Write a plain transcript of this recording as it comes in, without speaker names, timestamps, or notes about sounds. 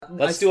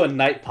Let's do a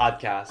night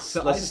podcast.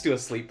 So Let's just do a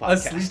sleep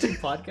podcast. A sleeping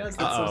podcast?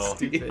 That's so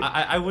stupid.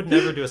 I would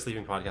never do a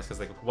sleeping podcast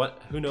because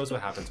who knows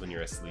what happens when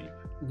you're asleep?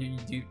 Do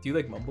you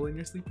like mumble in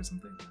your sleep or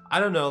something? I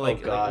don't know.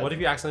 Like what if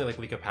you accidentally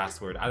leak a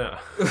password? I don't know.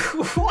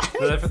 What?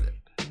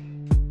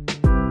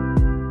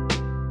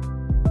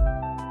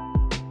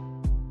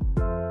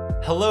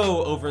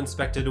 Hello,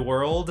 Overinspected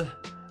world.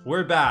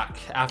 We're back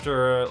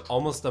after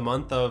almost a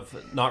month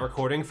of not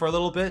recording for a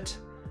little bit.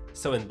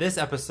 So in this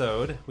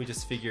episode, we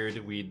just figured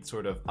we'd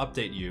sort of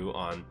update you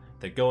on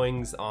the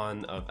goings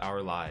on of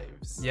our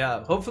lives.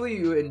 Yeah, hopefully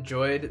you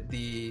enjoyed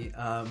the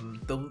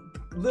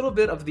little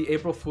bit of the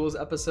April Fool's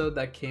episode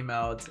that came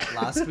out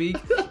last week.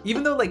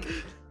 Even though, like,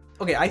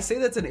 okay, I say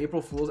that's an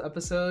April Fool's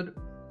episode,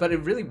 but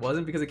it really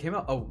wasn't because it came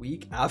out a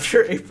week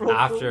after April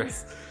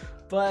Fool's.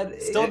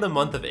 But still in the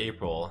month of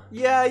April.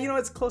 Yeah, you know,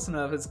 it's close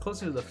enough. It's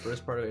closer to the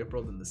first part of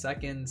April than the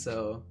second,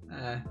 so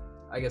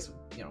I guess,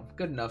 you know,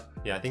 good enough.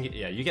 Yeah, I think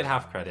you get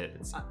half credit.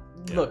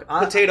 Look,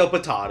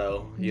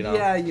 potato, you know.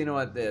 Yeah, you know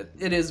what?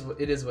 It is what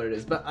it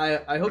is. But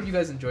I hope you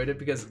guys enjoyed it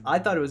because I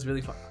thought it was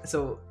really fun.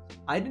 So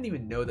I didn't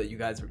even know that you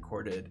guys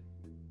recorded.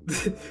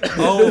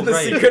 Oh,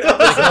 right. Secret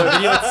episode. The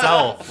video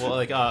itself. Well,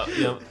 like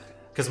you know,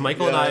 because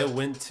Michael and I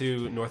went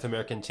to North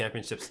American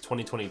Championships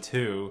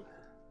 2022,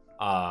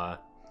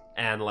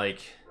 and like,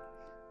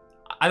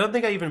 I don't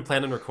think I even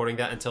planned on recording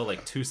that until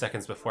like 2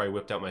 seconds before I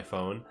whipped out my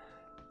phone,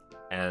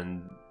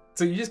 and.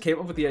 So you just came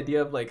up with the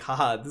idea of like,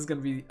 haha, this is gonna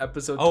be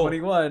episode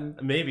 21.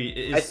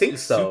 Maybe. I think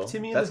so. Soup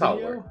Timmy in That's the how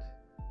video? it worked.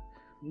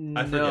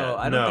 No,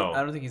 I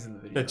don't think he's in the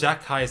video. No,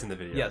 Jack Kai is in the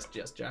video.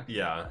 Yes, Jack.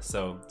 Yeah,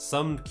 so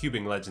some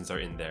cubing legends are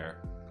in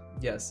there.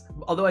 Yes,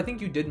 although I think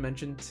you did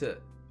mention to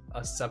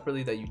us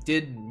separately that you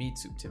did meet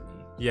Soup Timmy.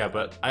 Yeah,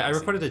 but I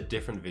recorded a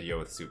different video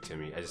with Soup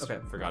Timmy. I just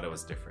forgot it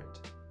was different.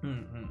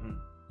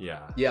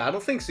 Yeah. Yeah, I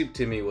don't think Soup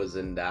Timmy was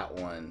in that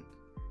one.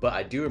 But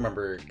I do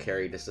remember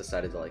Carrie just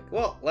decided to like,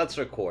 well, let's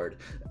record.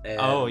 And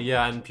oh,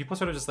 yeah, and people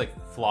sort of just like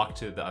flocked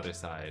to the other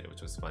side,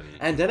 which was funny.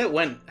 And then it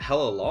went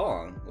hella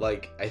long.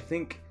 Like, I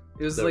think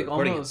it was like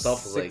almost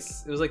itself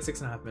it was like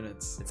 6.5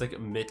 minutes. It's like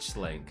Mitch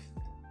length.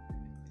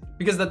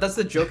 Because that's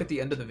the joke at the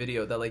end of the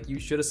video, that like you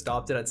should have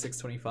stopped it at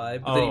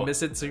 6:25, but then you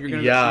missed it, so you're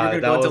gonna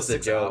go until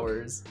 6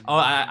 hours. Oh,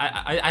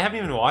 I haven't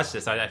even watched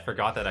this. I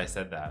forgot that I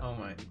said that.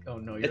 Oh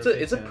no,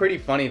 it's a pretty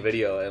funny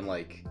video, and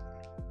like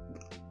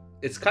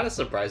it's kind of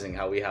surprising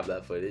how we have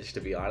that footage, to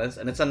be honest.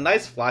 And it's a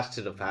nice flash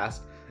to the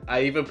past.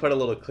 I even put a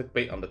little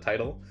clickbait on the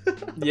title.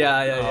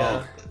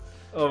 Yeah.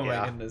 Oh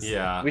my goodness.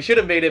 Yeah. We should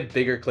have made it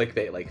bigger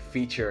clickbait, like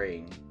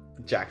featuring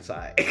Jack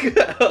Tsai.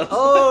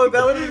 Oh,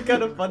 that would have been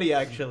kind of funny,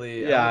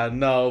 actually. Yeah,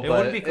 no,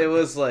 but it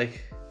was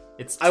like...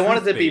 I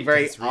wanted it to be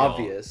very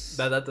obvious.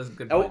 That's a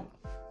good point.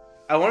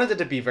 I wanted it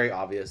to be very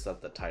obvious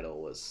that the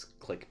title was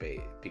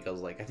clickbait, because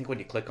like I think when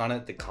you click on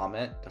it,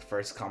 the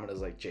first comment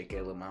is like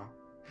JK Lamau.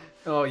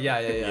 Oh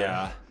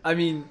yeah. I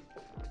mean,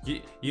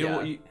 you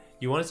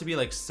want it to be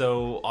like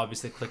so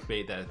obviously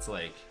clickbait that it's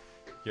like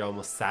you're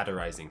almost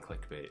satirizing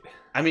clickbait.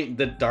 I mean,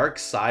 the dark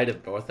side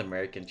of North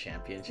American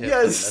Championship.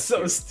 Yeah, it's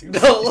so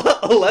stupid. No,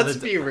 let's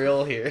be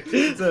real here.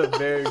 It's a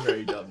very,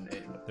 very dumb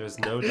name. There's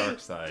no dark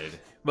side.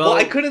 Well,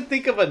 I couldn't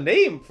think of a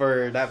name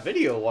for that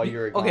video while you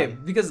were gone. Okay,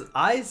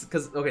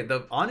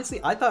 honestly,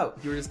 I thought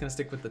you were just gonna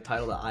stick with the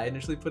title that I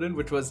initially put in,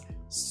 which was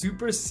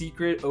Super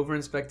Secret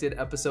Overinspected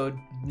Episode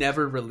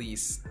Never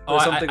Release,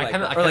 or something like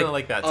that. I kind of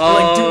like that. Or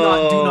like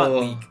do not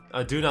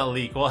leak. Do not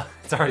leak. Well,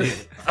 it's already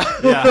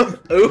yeah.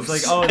 Oops.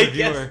 It's like the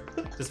viewer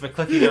just by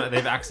clicking on it,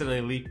 they've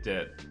accidentally leaked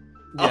it.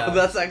 Yeah. Oh,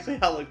 that's actually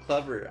hella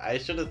clever. I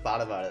should have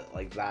thought about it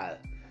like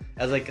that.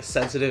 As like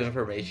sensitive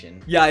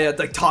information. Yeah, it's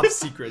like top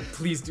secret.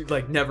 Please do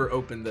never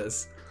open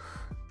this.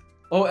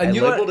 Oh, and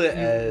you know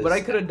what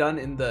I could have done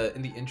in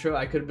the intro?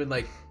 I could have been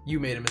like, you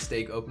made a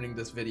mistake opening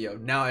this video.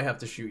 Now I have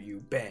to shoot you,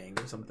 bang,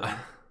 or something.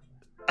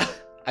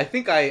 I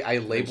think I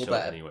labeled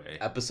that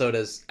episode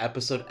as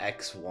episode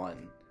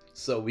X1,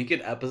 so we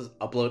could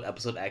upload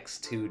episode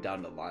X2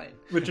 down the line,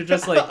 which are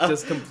just like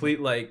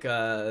complete like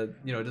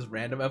just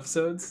random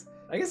episodes.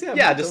 I guess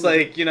yeah, just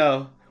like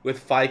with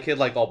Phi Kid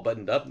like all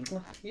buttoned up,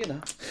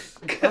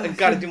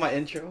 gotta do my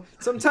intro.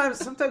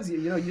 Sometimes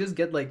you just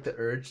get like the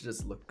urge to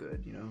just look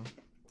good,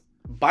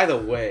 By the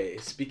way,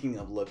 speaking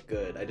of look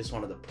good, I just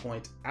wanted to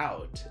point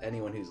out to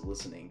anyone who's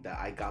listening that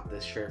I got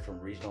this shirt from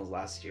regionals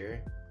last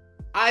year.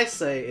 I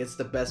say it's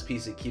the best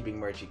piece of keeping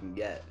merch you can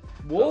get.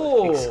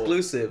 Whoa!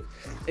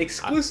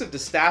 Exclusive to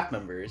staff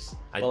members.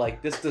 But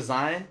like this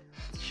design,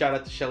 shout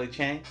out to Shelly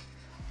Chang.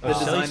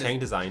 Shelly Chang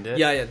designed it.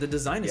 Yeah, the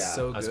design is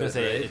so good. I was gonna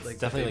say right? it's like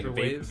definitely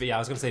like I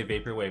was gonna say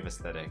vaporwave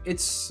aesthetic.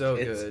 It's so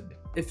good.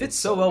 It fits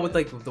so well with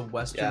like the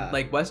Western,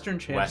 like Western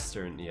champs.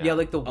 Western, yeah. Yeah,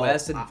 like the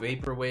West and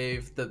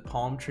vaporwave, the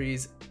palm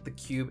trees, the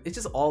cube. It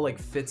just all like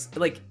fits.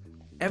 Like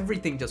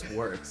everything just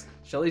works.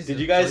 Did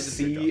you guys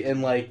see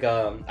in like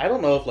I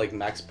don't know if like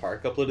Max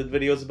Park uploaded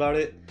videos about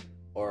it,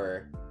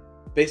 or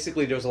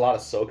basically there was a lot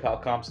of SoCal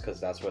comps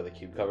because that's where the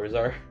cube covers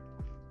are.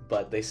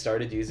 But they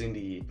started using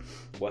the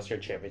Western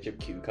Championship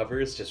cube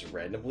covers just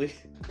randomly.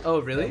 Oh,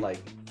 really? And,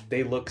 like,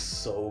 they look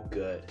so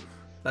good.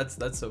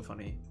 That's so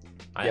funny.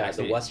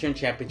 The Western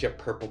Championship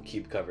purple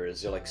cube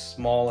covers. They're like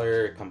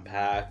smaller,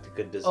 compact,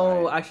 good design.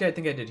 Oh, actually, I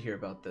think I did hear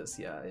about this.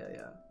 Yeah.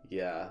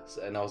 Yeah,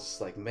 and I was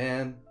just like,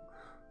 man,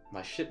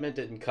 my shipment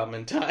didn't come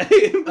in time.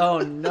 Oh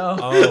no.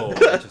 Oh,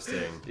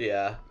 interesting.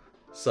 Yeah,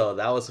 so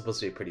that was supposed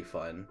to be pretty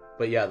fun.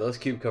 But yeah, those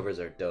cube covers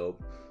are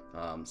dope.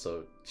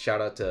 So shout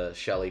out to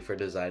Shelly for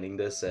designing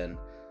this and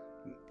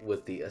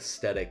with the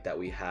aesthetic that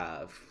we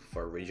have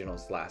for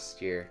regionals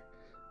last year.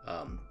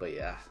 But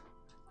yeah,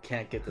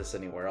 can't get this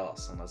anywhere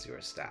else unless you're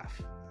a staff.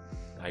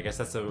 I guess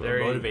that's a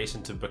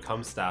motivation to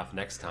become staff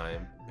next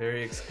time.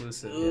 Very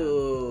exclusive.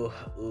 Ooh,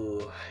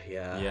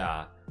 yeah.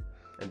 Yeah.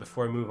 And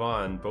before we move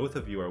on, both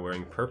of you are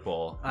wearing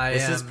purple.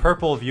 This is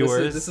purple,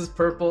 viewers. This is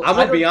purple. I'm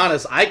gonna be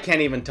honest, I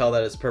can't even tell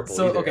that it's purple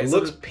either. Okay, it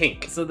looks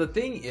pink. So the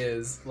thing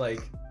is, like,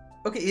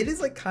 okay, it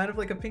is like kind of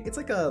like a pink. It's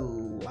like a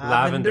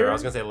lavender. I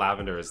was gonna say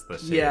lavender is the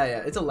shade. Yeah,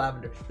 it's a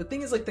lavender. The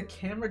thing is, like, the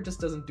camera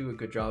just doesn't do a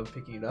good job of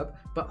picking it up.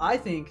 But I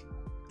think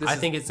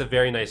it's a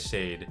very nice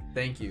shade.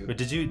 Thank you. But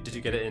did you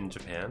get it in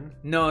Japan?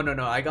 No.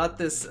 I got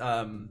this.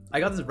 I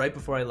got this right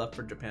before I left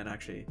for Japan.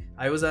 Actually,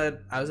 I was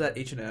at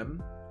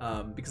H&M.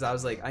 Because I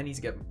was like, I need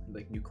to get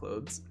like new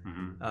clothes.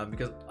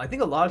 Because I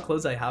think a lot of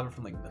clothes I have are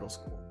from like middle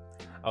school.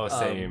 Oh,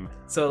 same.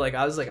 So like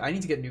I was like, I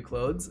need to get new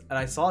clothes, and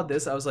I saw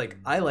this. I was like,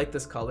 I like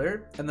this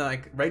color, and then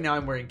like right now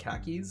I'm wearing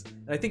khakis,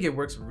 and I think it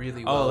works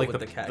really well with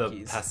the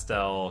khakis. The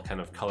pastel kind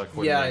of color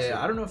coordination.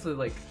 Yeah. I don't know if they're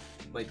like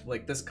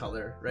this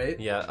color, right?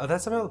 Yeah. Oh,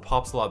 that somehow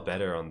pops a lot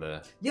better on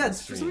the. Yeah,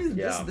 it's for some reason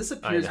this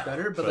appears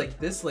better, but like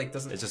this like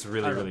doesn't. It's just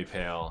really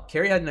pale.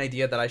 Carrie had an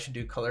idea that I should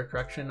do color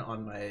correction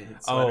on my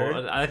sweater.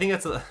 Oh, I think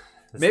that's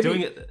maybe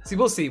doing it. See,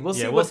 we'll see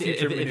what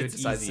future if Manu it's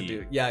decides easy.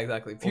 to do. Yeah,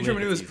 exactly. Future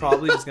Manu is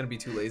probably just gonna be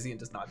too lazy and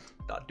just not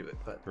do it.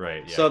 But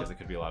right, yeah, so because it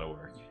could be a lot of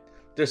work.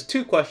 There's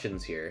two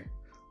questions here.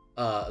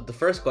 The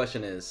first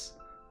question is,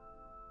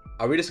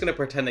 are we just gonna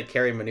pretend that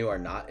Carrie and Manu are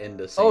not in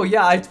the same? Oh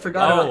yeah, I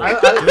forgot.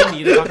 Do we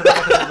need to talk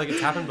about that? Like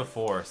it's happened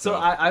before. So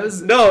I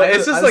was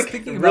it's just like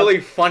really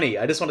funny.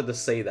 I just wanted to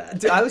say that.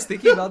 Dude, I was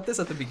thinking about this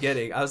at the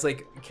beginning. I was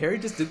like, Carrie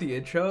just did the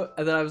intro,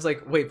 and then I was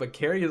like, wait, but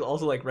Carrie is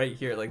also like right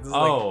here. Like this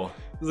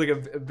is like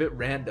a bit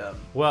random.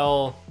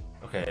 Well,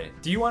 okay.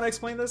 Do you want to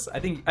explain this? I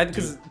think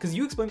because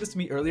you explained this to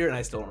me earlier, and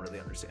I still don't really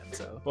understand.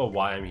 So. Well,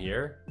 why I'm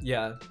here?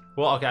 Yeah.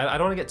 Well, okay. I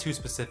don't want to get too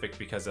specific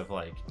because of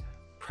like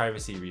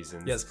privacy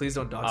reasons. Yes, please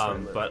don't dox where I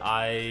live. But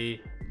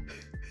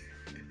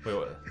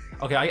wait.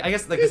 Okay, I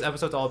guess like this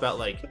episode's all about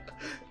like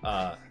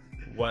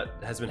what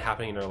has been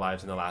happening in our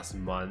lives in the last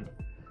month.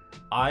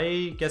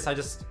 I guess I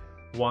just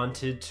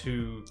wanted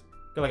to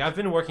like I've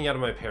been working out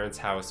of my parents'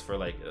 house for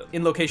like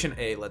in location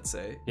A, let's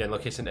say. Yeah, in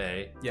location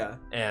A. Yeah.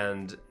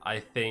 And I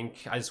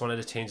think I just wanted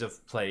a change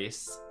of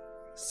place.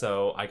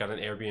 So I got an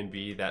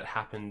Airbnb that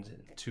happened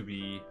to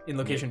be in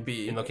location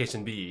B. In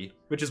location B,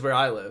 which is where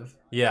I live.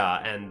 Yeah,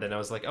 and then I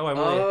was like,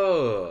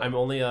 I'm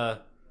only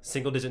a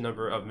single-digit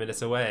number of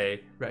minutes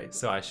away. Right.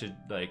 So I should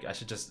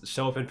just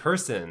show up in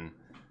person.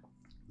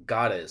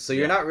 Got it. So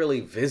you're not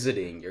really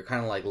visiting. You're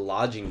kind of like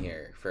lodging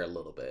here for a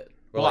little bit.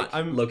 Or like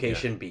I'm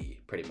location B,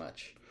 pretty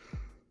much.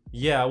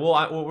 Yeah.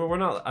 Well, we're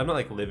not. I'm not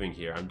like living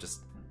here. I'm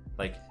just.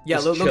 Like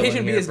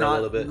location B is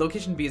not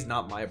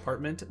my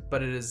apartment,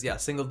 but it is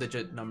single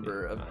digit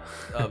number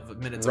of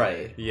minutes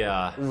away.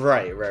 Yeah.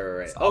 Right.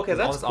 Okay,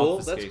 that's cool.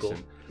 That's cool.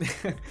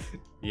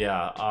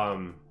 Yeah.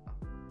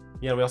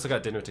 Yeah. We also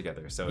got dinner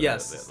together. So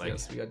yes,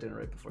 we got dinner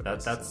right before.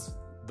 That's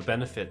the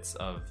benefits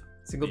of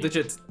single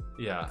digits.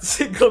 Yeah.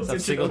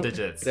 Single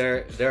digits.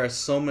 There are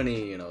so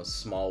many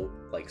small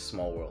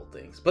world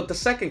things. But the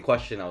second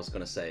question I was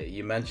gonna say,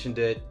 you mentioned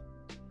it,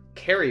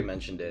 Carrie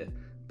mentioned it,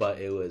 but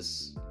it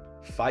was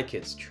Phi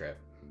Kids trip.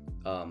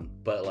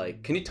 But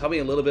like, can you tell me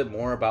a little bit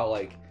more about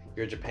like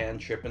your Japan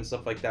trip and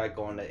stuff like that,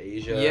 going to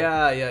Asia?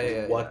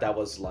 Yeah. What that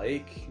was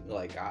like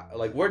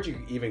where'd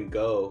you even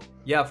go?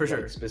 Yeah, for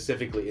sure.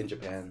 Specifically in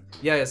Japan.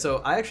 Yeah.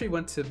 So I actually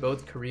went to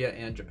both Korea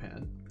and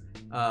Japan.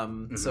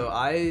 So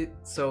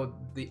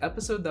the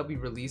episode that we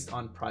released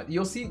on Pride, you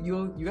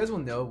guys will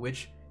know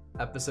which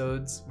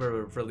episodes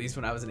were released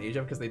when I was in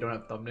Asia because they don't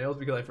have thumbnails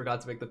because I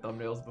forgot to make the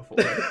thumbnails before.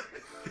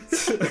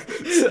 so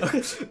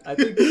I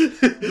think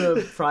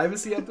the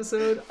privacy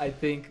episode it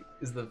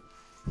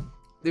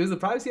was the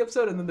privacy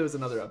episode, and then there was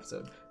another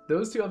episode.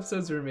 Those two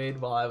episodes were made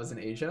while I was in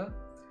Asia,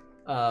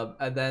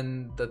 and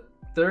then the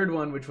third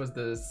one, which was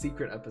the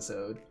secret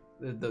episode,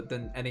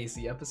 the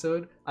NAC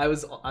episode, I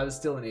was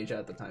still in Asia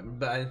at the time,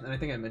 but I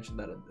think I mentioned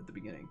that at the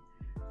beginning.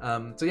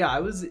 So yeah, I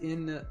was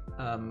in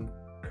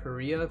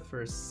Korea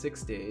for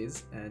 6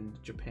 days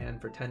and Japan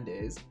for 10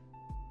 days.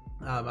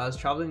 I was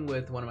traveling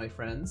with one of my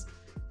friends,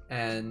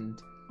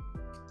 and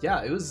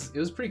yeah, it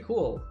was pretty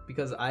cool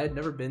because I had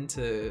never been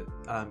to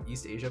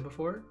East Asia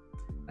before.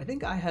 I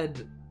think I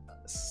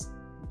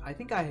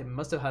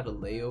must have had a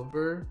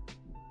layover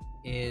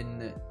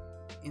in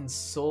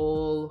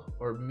Seoul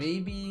or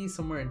maybe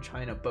somewhere in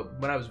China, but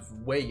when I was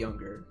way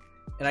younger,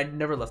 and I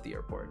never left the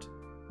airport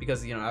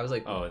because I was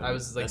like,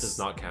 that does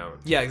not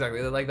count. Yeah,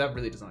 exactly. Like that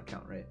really does not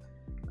count, right?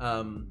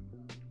 So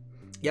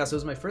it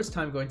was my first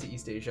time going to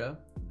East Asia.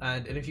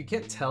 and if you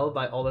can't tell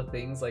by all the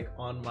things like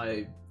on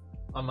my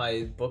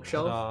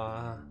bookshelf,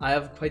 I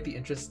have quite the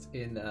interest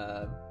in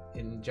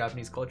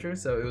Japanese culture.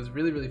 So it was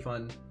really, really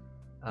fun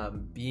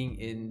being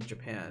in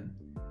Japan.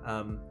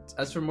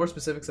 As for more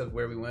specifics of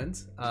where we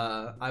went,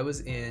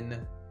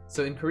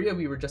 in Korea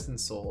we were just in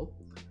Seoul.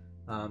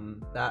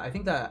 I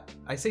think that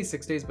I say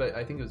 6 days, but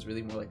I think it was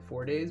really more like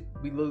 4 days.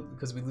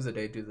 Because we lose a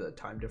day due to the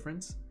time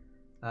difference.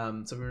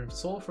 So we were in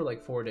Seoul for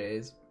like 4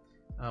 days.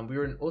 We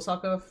were in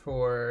Osaka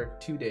for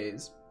 2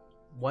 days.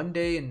 1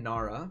 day in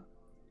Nara.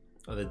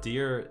 Oh,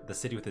 the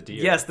city with the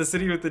deer. Yes, the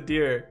city with the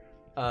deer.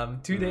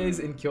 2 days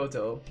in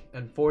Kyoto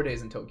and 4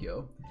 days in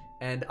Tokyo.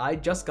 And I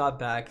just got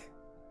back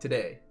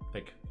today.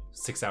 Like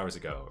 6 hours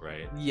ago,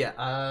 right?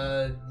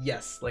 Yeah,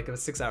 yes, like it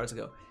was 6 hours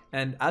ago.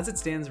 And as it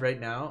stands right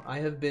now, I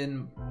have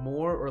been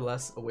more or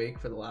less awake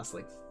for the last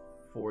like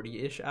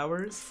 40-ish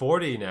hours.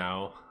 40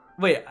 now.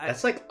 Wait,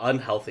 that's like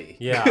unhealthy.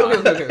 Yeah.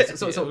 okay.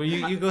 So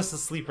you go to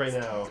sleep right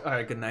now. All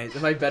right, good night.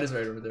 My bed is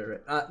right over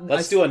there.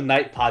 Let's do a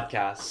night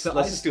podcast. So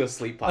let's just do a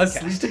sleep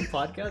podcast. A sleeping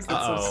podcast? That's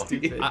so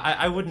stupid.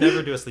 I would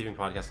never do a sleeping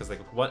podcast because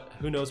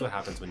who knows what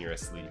happens when you're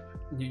asleep.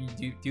 Do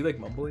you like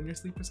mumble in your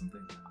sleep or something?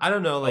 I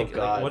don't know. Like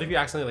what if you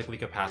accidentally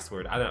leak a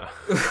password? I don't know.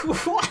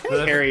 What?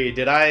 Carrie,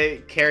 did I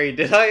tell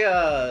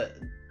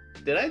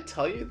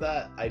you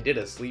that I did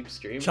a sleep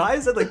stream? Chai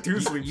said like 2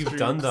 sleep You've streams.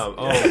 done them.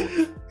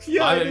 Oh.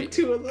 Yeah, I did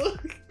 2 of them.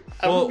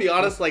 I'm gonna be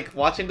honest, like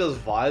watching those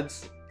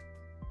VODs,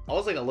 I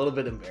was like a little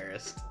bit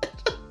embarrassed.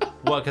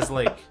 Well, because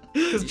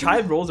Chai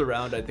rolls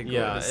around, I think.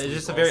 Yeah, it's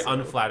just a very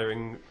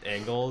unflattering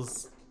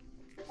angles.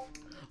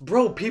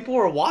 Bro, people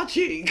are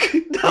watching.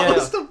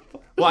 Well,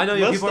 I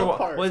know people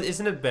are. Well,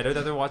 isn't it better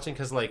that they're watching?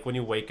 Because like when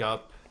you wake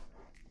up,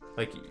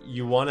 like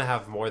you want to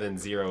have more than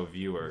 0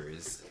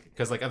 viewers.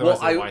 Because like otherwise,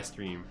 why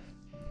stream?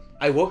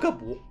 I woke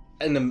up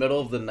in the middle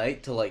of the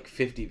night to like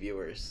 50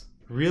 viewers.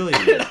 Really?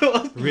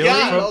 Really?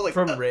 Yeah,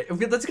 from Ray.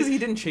 That's because he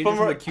didn't change it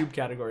from the cube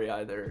category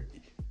either.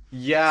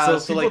 Yeah.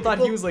 So people thought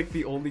he was like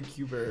the only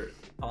cuber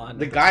on.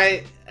 The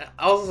guy,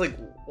 I was like,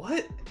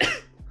 what?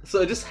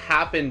 So it just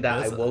happened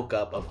that I woke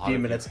up a few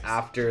minutes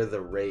after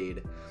the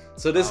raid.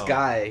 So this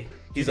guy,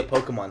 he's a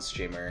Pokemon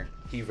streamer.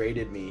 He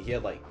raided me.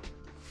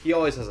 He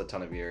always has a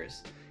ton of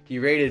viewers. He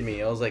raided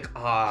me. I was like,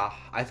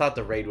 I thought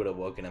the raid would have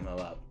woken him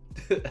up.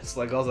 It's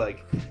like I was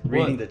like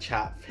reading the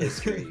chat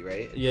history,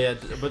 right? Yeah,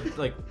 but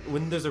like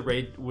when there's a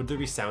raid, would there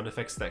be sound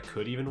effects that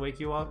could even wake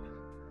you up?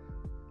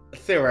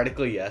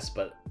 Theoretically, yes,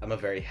 but I'm a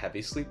very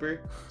heavy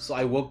sleeper, so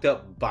I woke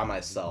up by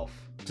myself.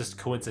 Just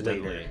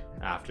coincidentally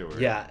afterward.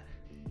 Yeah,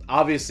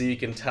 obviously you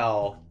can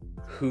tell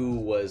who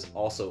was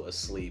also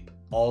asleep.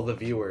 All the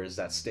viewers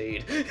that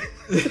stayed.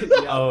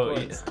 Well,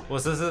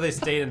 so they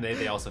stayed and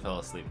they also fell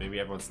asleep.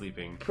 Maybe everyone's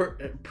sleeping.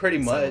 Pretty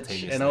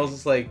much, and I was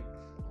just like.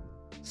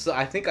 So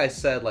I think I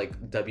said like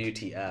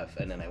WTF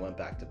and then I went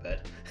back to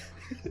bed.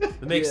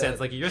 It makes sense.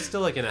 Like you're still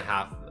like in a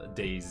half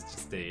dazed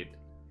state.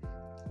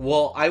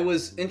 Well, I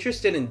was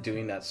interested in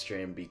doing that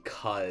stream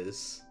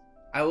because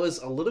I was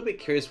a little bit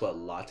curious what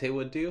Latte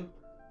would do.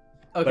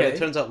 Okay. But it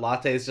turns out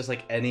Latte is just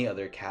like any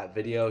other cat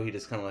video. He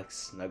just kind of like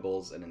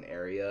snuggles in an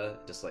area,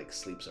 just like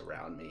sleeps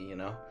around me, you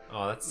know?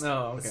 Oh, that's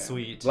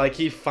sweet. Like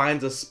he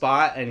finds a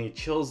spot and he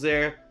chills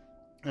there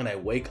and I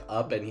wake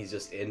up and he's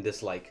just in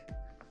this like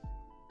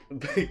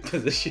big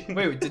position.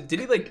 Wait, did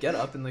he like get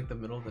up in like the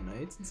middle of the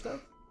nights and stuff?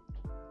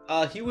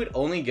 He would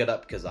only get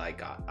up because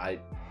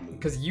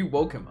because you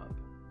woke him up.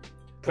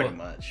 Pretty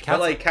much. But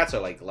like cats are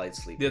like light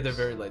sleepers. Yeah, they're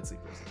very light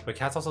sleepers. But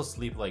cats also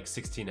sleep like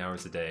 16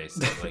 hours a day.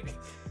 So like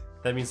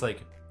that means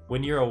like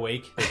when you're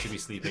awake, they should be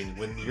sleeping.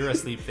 When you're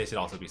asleep, they should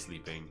also be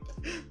sleeping.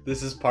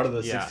 This is part of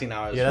the 16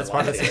 hours. Yeah, that's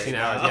part of the 16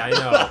 hours. Yeah, I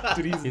know.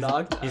 Dude, he's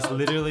knocked He's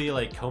literally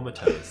like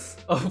comatose.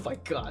 Oh my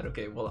god.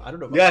 Okay, well, I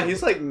don't know about Yeah,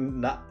 he's like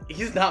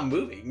he's not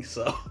moving,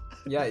 so.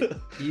 Yeah,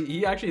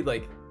 he actually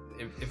like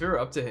if you're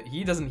up to him,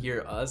 he doesn't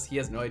hear us. He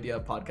has no idea a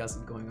podcast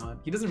is going on.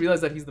 He doesn't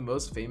realize that he's the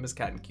most famous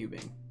cat in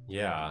cubing.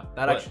 Yeah.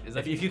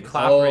 If you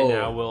clap right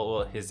now,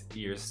 will his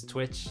ears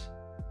twitch?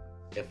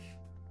 If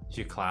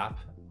you clap?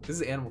 This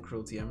is animal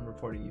cruelty. I'm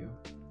reporting you.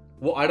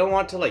 Well, I don't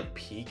want to like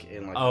peek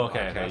in like the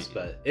podcast,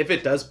 but if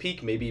it does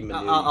peek, maybe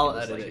Manu, I'll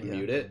just, edit it.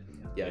 Mute it.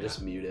 Yeah, just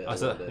mute it.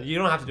 So you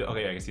don't have to do.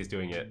 Okay, I guess he's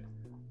doing it.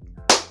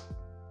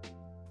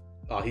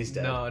 Oh, he's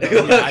dead. No, I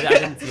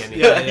didn't see anything.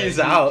 Yeah, he's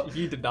out.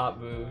 He did not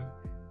move.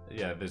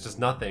 Yeah, there's just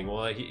nothing.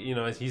 Well,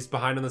 he's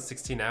behind on the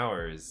 16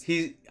 hours.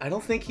 I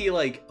don't think he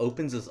like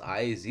opens his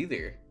eyes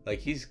either. Like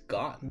he's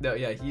gone. No,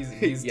 yeah,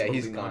 he's yeah,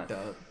 totally he's gone.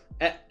 Out.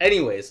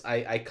 Anyways,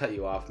 I cut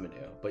you off,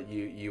 Manu, but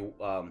you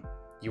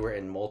were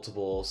in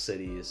multiple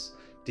cities.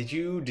 Did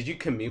you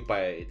commute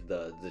by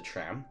the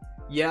tram?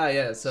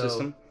 Yeah.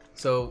 System?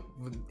 So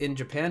in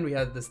Japan we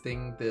had this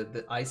thing,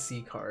 the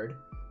IC card.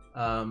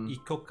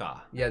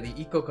 Ikoka. Yeah, the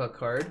Ikoka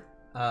card.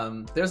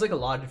 There's like a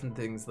lot of different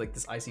things like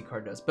this IC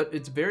card does, but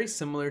it's very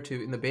similar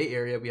to in the Bay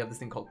Area we have this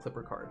thing called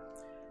Clipper card.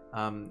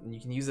 And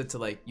you can use it to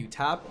like you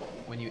tap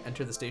when you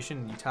enter the station,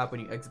 and you tap when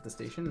you exit the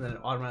station, and then it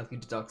automatically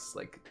deducts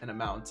like an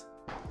amount.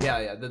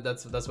 Yeah,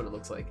 that's what it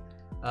looks like.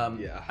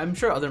 Yeah. I'm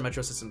sure other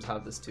metro systems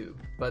have this too,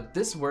 but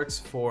this works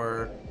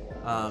for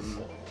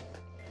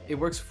it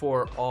works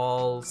for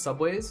all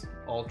subways,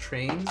 all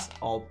trains,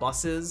 all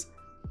buses.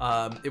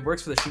 It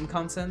works for the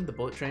Shinkansen, the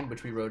bullet train,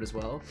 which we rode as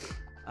well.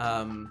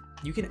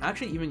 You can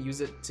actually even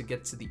use it to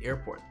get to the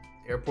airport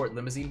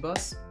limousine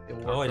bus.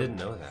 I didn't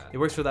know that. It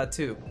works for that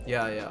too.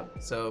 Yeah.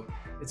 So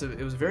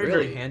it was very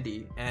very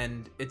handy,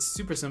 and it's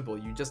super simple.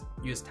 You just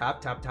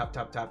tap,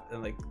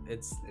 and like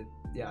it's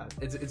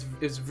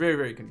very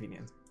very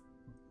convenient.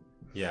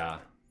 Yeah.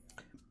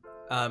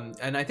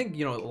 And I think,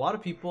 you know, a lot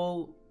of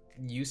people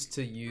used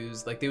to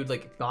use, like, they would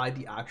like buy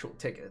the actual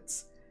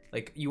tickets.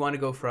 Like, you want to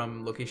go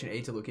from location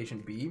A to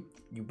location B,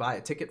 you buy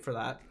a ticket for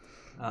that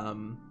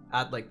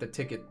at like the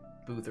ticket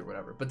booth or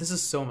whatever. But this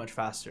is so much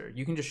faster.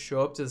 You can just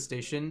show up to the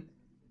station,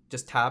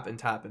 just tap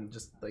and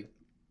just like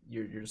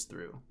you're just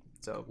through.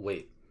 So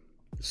wait,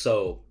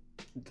 so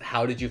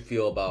how did you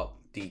feel about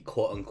the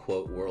quote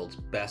unquote world's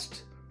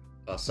best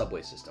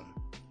subway system?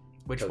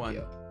 Which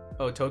Tokyo. one?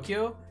 Oh,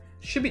 Tokyo?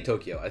 Should be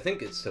Tokyo. I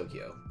think it's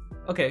Tokyo.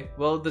 Okay,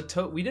 well,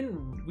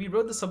 we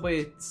rode the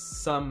subway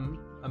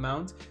some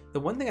amount. The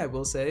one thing I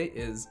will say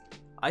is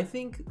I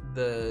think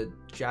the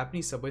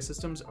Japanese subway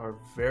systems are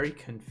very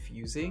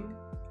confusing.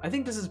 I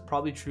think this is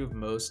probably true of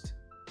most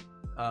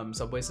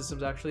subway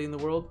systems actually in the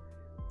world.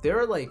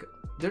 They're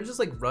just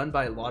like run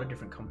by a lot of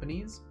different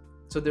companies.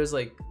 So there's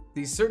like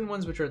these certain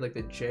ones which are like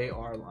the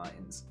JR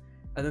lines,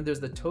 and then there's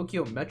the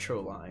Tokyo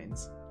Metro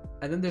lines,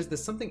 and then there's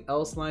this something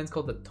else lines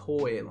called the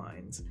Toei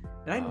lines.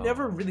 And I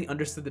never really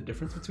understood the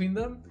difference between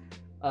them.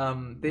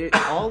 They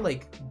all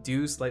like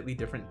do slightly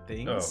different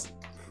things.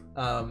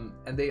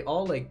 And they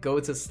all like go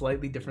to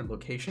slightly different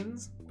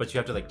locations. But you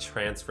have to like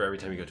transfer every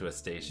time you go to a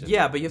station.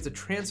 Yeah, but you have to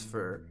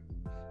transfer.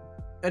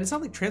 And it's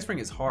not like transferring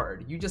is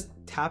hard. You just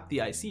tap the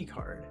IC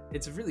card.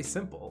 It's really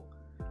simple.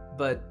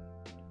 But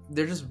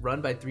they're just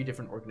run by 3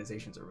 different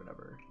organizations or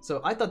whatever. So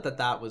I thought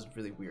that was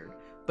really weird.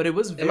 But it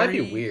was very... It might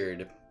be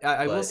weird.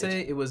 I will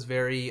say it was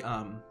very...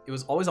 it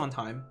was always on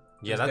time.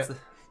 Yeah,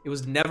 It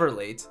was never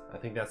late. I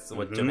think that's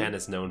what Japan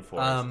is known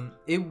for.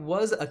 It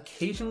was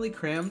occasionally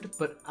crammed,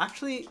 but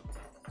actually,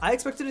 I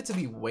expected it to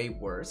be way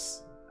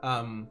worse.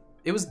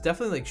 It was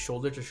definitely like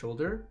shoulder to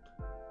shoulder.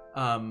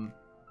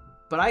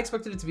 But I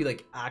expected it to be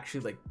like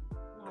actually like...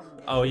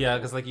 Oh yeah,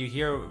 because like you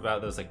hear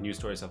about those like news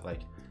stories of like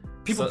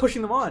people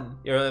pushing them on.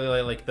 Yeah,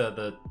 like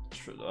the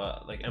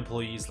like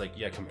employees like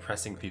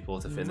compressing people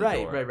to fit in the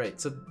door. Right.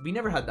 So we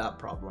never had that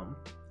problem,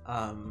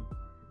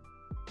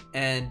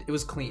 and it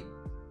was clean,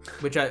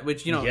 which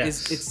you know it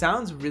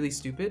sounds really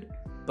stupid,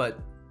 but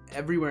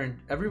everywhere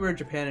in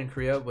Japan and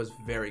Korea was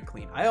very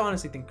clean. I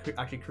honestly think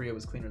actually Korea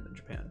was cleaner than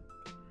Japan.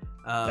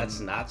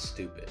 That's not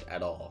stupid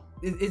at all.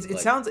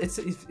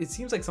 It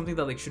seems like something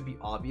that like should be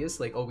obvious,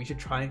 like, oh, we should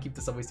try and keep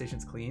the subway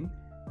stations clean.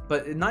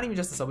 But not even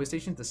just the subway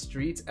stations, the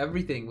streets,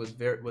 everything was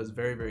very,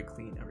 very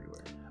clean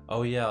everywhere.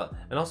 Oh yeah,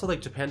 and also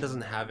like Japan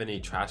doesn't have any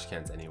trash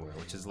cans anywhere,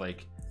 which is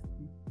like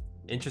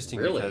interesting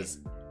because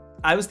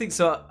I was thinking.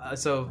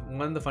 So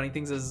one of the funny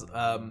things is,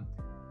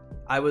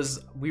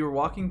 we were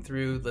walking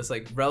through this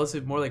like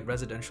more like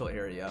residential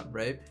area,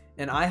 right?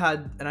 And I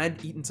had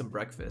eaten some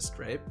breakfast,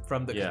 right,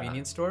 from the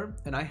convenience store,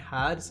 and I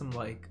had some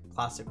like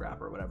plastic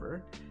wrap or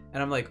whatever,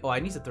 and I'm like, oh, I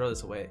need to throw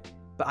this away,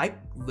 but I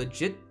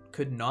legit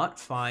could not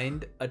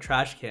find a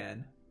trash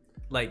can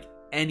like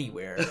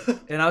anywhere.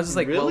 And I was just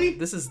like, really? Well,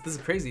 this is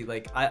crazy.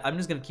 Like I'm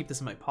just gonna keep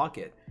this in my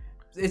pocket.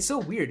 It's so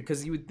weird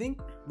because you would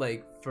think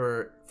like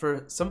for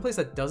some place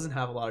that doesn't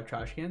have a lot of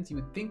trash cans, you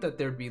would think that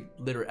there'd be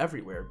litter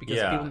everywhere because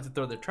people need to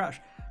throw their trash.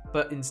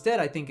 But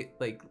instead, I think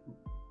like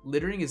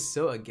littering is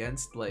so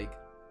against like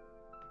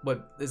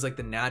what is like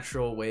the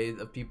natural way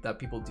of that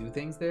people do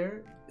things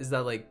there, is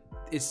that like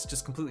it's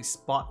just completely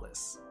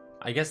spotless.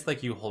 I guess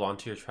like you hold on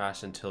to your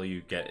trash until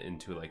you get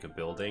into like a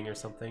building or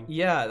something.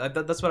 Yeah,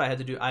 that's what I had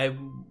to do.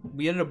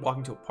 We ended up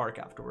walking to a park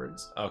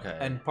afterwards. Okay.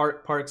 And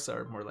parks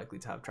are more likely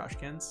to have trash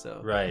cans, so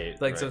right.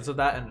 So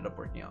that ended up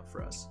working out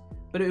for us.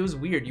 But it was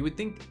weird. You would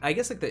think, I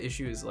guess like the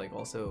issue is like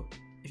also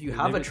if you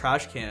have a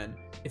trash can,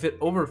 if it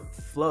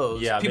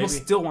overflows, people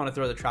still want to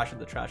throw the trash in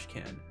the trash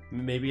can.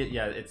 Maybe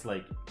it's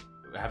like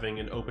having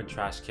an open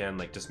trash can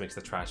like just makes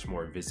the trash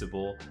more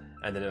visible,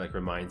 and then it like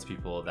reminds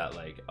people that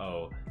like,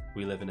 oh,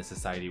 we live in a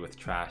society with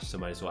trash, so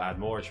might as well add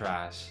more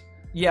trash.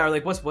 Yeah, or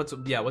like what's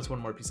one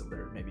more piece of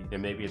litter maybe. Yeah,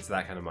 maybe it's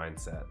that kind of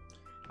mindset.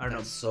 I don't know.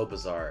 It's so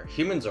bizarre.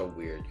 Humans are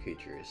weird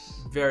creatures.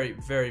 Very,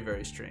 very,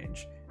 very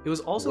strange. It was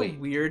also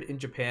weird in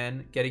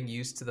Japan getting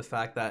used to the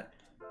fact that,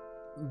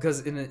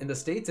 because in the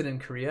States and in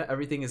Korea,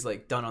 everything is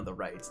like done on the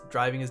right.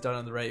 Driving is done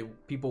on the right.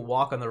 People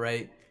walk on the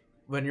right.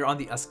 When you're on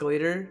the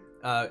escalator,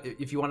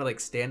 if you want to like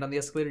stand on the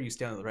escalator, you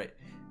stand on the right.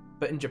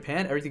 But in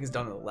Japan, everything is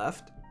done on the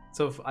left.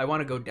 So if I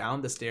want to go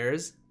down the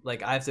stairs,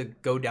 like I have to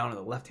go down on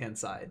the left-hand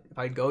side. If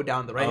I go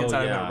down the right-hand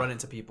side, I'm gonna run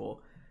into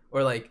people.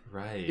 Or like,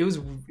 it was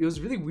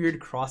really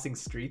weird crossing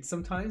streets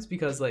sometimes,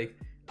 because like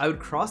I would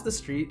cross the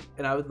street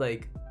and I would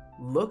like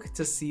look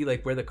to see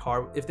like where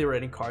if there were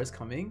any cars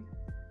coming,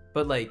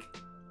 but like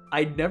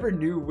I never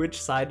knew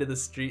which side of the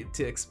street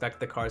to expect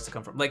the cars to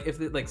come from. Like, if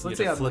so let's You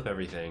say have to flip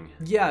everything.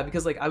 Yeah,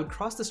 because like I would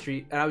cross the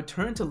street and I would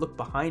turn to look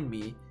behind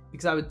me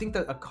because I would think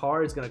that a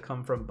car is gonna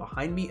come from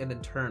behind me and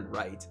then turn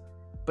right,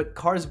 but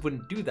cars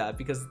wouldn't do that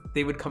because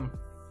they would come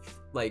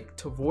like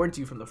towards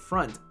you from the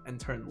front and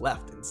turn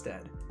left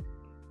instead.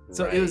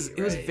 So it was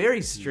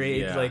very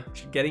strange,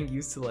 like getting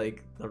used to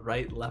like the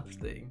right left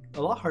thing.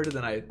 A lot harder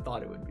than I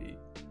thought it would be.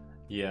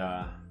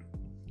 Yeah,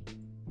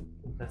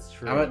 that's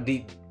true.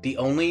 The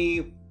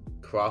only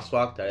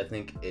crosswalk that I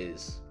think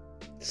is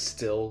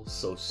still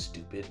so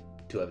stupid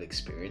to have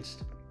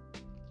experienced,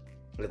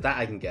 that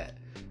I can get,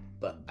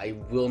 but I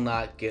will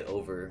not get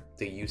over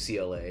the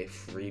UCLA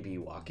freebie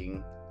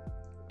walking.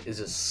 Is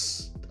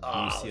just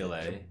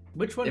UCLA.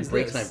 Which one? It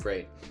breaks my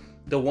brain.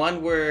 The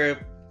one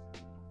where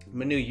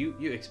Manu,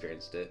 you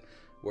experienced it,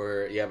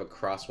 where you have a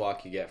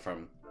crosswalk you get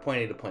from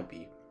point A to point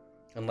B,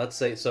 and let's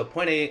say so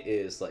point A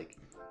is like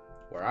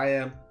where I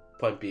am,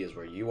 point B is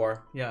where you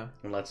are. Yeah.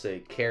 And let's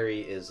say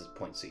Carrie is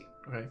point C.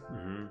 Okay.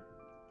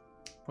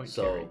 Mm-hmm.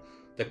 Carrie.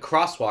 The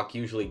crosswalk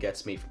usually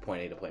gets me from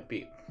point A to point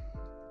B,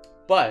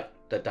 but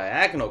the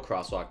diagonal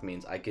crosswalk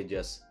means I could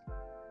just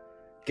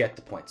get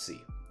to point C.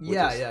 Which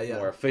is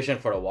more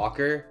efficient for the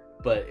walker,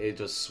 but it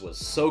just was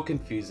so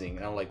confusing.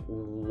 And I'm like,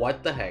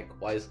 what the heck?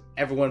 Why is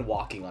everyone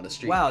walking on the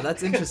street? Wow,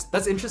 that's interesting.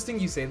 That's interesting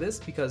you say this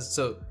because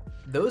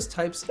those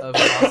types of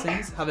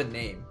crossings have a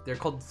name. They're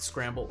called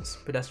scrambles,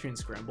 pedestrian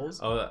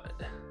scrambles. Oh,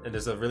 and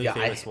there's a really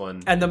famous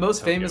one. And the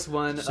most famous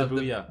one,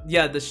 Shibuya.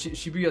 The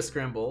Shibuya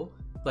scramble,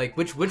 like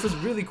which was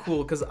really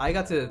cool because I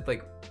got to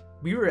like,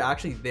 we were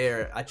actually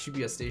there at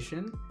Shibuya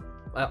Station.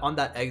 On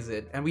that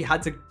exit, and we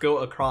had to go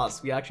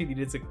across. We actually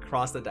needed to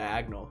cross the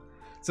diagonal,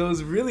 so it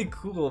was really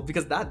cool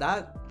because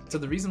so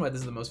the reason why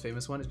this is the most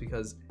famous one is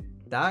because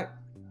that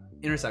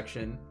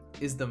intersection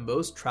is the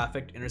most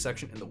trafficked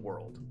intersection in the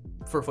world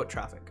for foot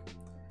traffic.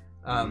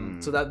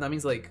 So that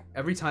means like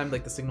every time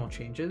like the signal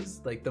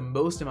changes, like the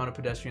most amount of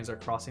pedestrians are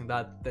crossing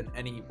that than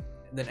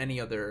any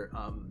other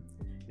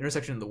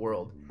intersection in the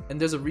world. And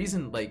there's a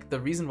reason, like the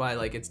reason why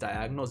like it's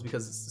diagonal is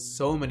because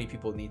so many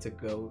people need to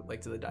go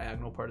like to the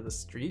diagonal part of the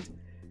street,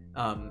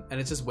 and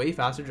it's just way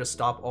faster to just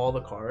stop all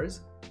the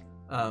cars,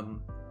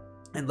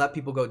 and let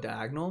people go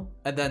diagonal,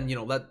 and then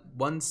let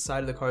one side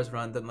of the cars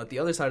run, then let the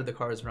other side of the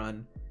cars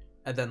run,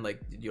 and then like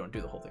you don't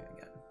do the whole thing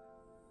again.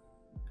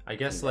 I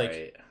guess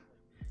like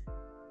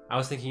I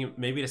was thinking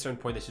maybe at a certain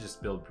point they should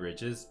just build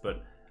bridges,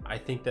 but I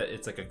think that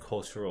it's like a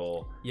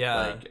cultural,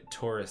 like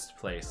tourist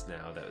place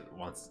now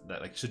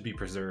that like should be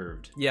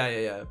preserved.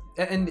 Yeah.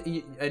 And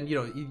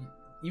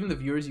even the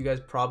viewers, you guys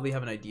probably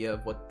have an idea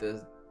of what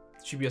the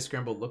Shibuya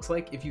Scramble looks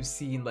like if you've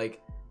seen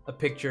like a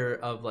picture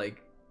of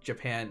like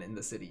Japan in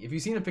the city. If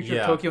you've seen a picture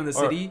of Tokyo in the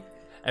city.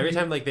 Every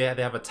time like they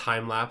have a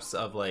time lapse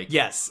of like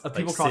of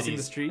people crossing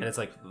the street, and it's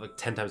like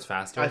 10 times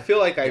faster. I feel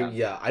like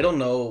I don't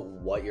know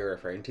what you're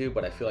referring to,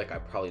 but I feel like I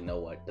probably know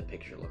what the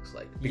picture looks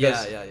like.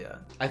 Because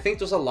I think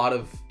there's a lot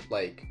of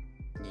like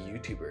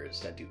YouTubers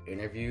that do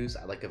interviews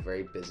at like a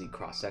very busy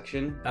cross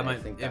section. I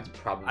think that's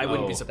probably. I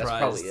wouldn't be surprised.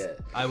 That's probably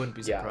it. I wouldn't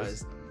be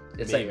surprised.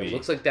 It's like it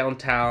looks like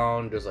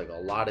downtown. There's like a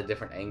lot of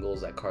different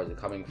angles that cars are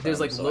coming from. There's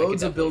like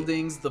loads of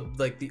buildings,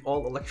 the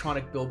all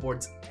electronic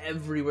billboards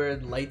everywhere,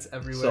 lights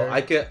everywhere. So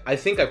I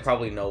think I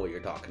probably know what you're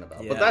talking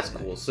about. But that's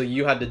cool. So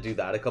you had to do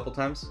that a couple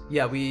times?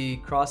 Yeah, we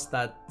crossed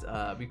that.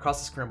 We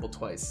crossed the scramble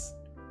twice.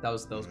 That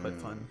was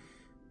quite fun.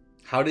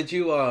 How did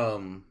you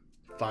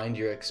find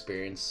your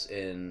experience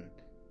in?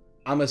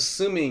 I'm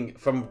assuming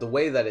from the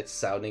way that it's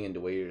sounding and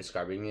the way you're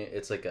describing it,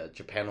 it's like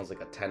Japan was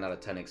like a 10 out of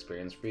 10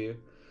 experience for you.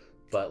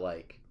 But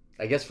like,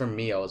 I guess for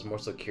me, I was more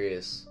so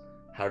curious,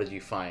 how did you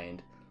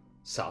find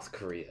South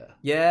Korea?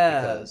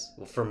 Yeah. Because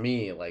for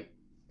me, like,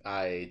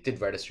 I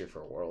did register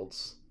for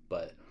Worlds,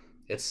 but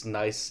it's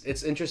nice.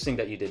 It's interesting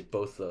that you did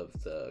both of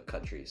the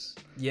countries.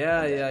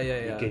 Yeah.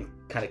 You can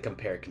kind of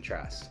compare and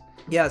contrast.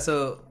 Yeah,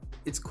 so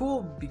it's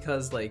cool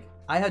because like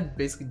I had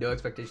basically no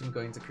expectations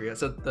going into Korea.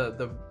 So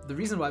the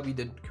reason why we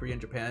did Korea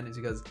and Japan is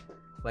because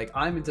like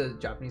I'm into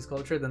Japanese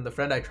culture, then the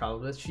friend I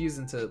traveled with, she's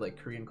into like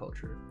Korean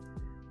culture.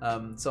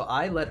 So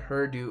I let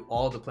her do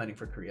all the planning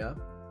for Korea,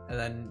 and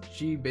then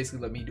she basically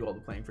let me do all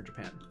the planning for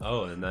Japan.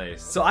 Oh,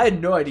 nice. So I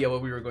had no idea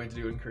what we were going to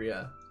do in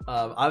Korea.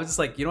 I was just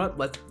like, you know what,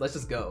 let's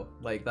just go.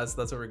 Like that's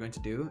what we're going to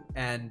do.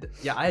 And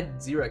yeah, I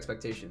had zero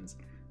expectations,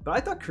 but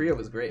I thought Korea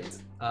was great.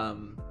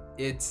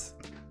 It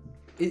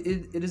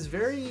is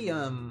very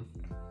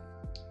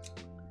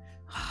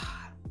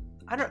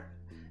I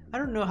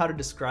don't know how to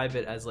describe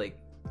it as like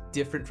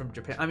different from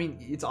Japan. I mean,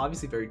 it's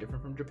obviously very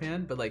different from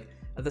Japan, but like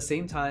at the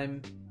same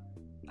time,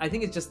 I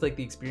think it's just like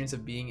the experience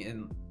of being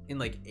in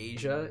like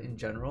Asia in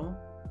general,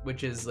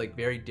 which is like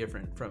very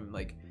different from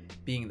like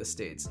being in the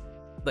States.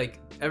 Like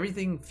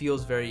everything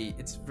feels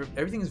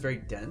everything is very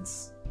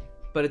dense,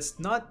 but it's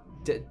not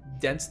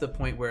dense to the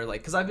point where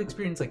like, because I've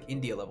experienced like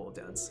India level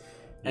dense,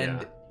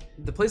 and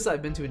the places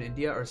I've been to in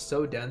India are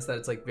so dense that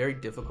it's like very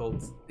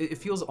difficult. It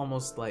feels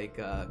almost like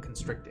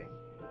constricting,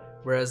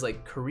 whereas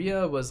like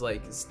Korea was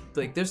like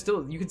there's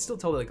still, you could still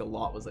tell that like a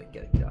lot was like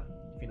getting done,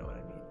 if you know what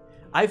I mean.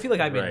 I feel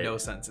like I made Right. no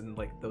sense in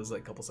like those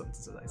like couple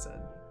sentences I said.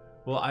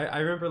 Well, I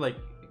remember like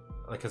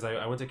because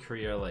I went to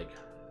Korea like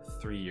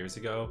 3 years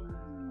ago.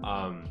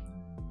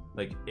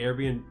 Like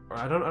Airbnb, or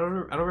I don't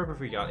remember if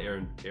we got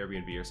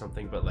Airbnb or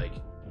something, but like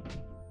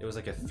it was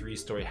like a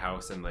 3-story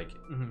house, and like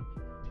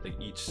like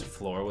each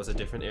floor was a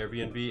different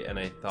Airbnb, and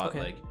I thought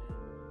like,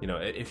 you know,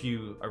 if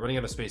you are running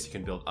out of space, you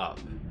can build up.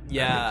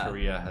 Yeah. I think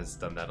Korea has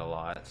done that a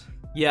lot.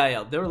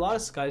 Yeah. There were a lot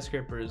of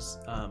skyscrapers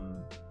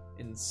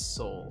in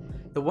Seoul.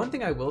 The one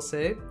thing I will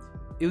say,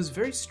 it was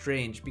very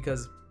strange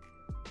because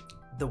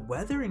the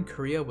weather in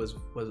Korea was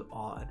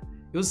odd.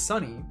 It was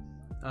sunny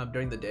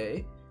during the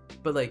day,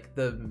 but like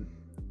the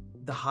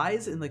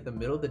highs in like the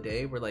middle of the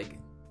day were like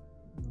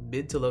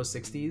mid to low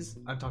 60s.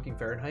 I'm talking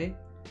Fahrenheit,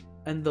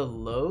 and the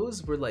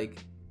lows were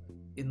like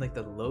in like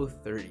the low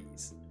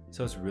 30s.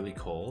 So it's really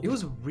cold. It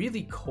was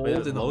really cold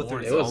Wait, in the low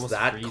morning. 30s. It was almost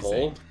that freezing.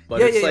 cold,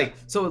 but it's like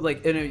so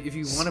like, and if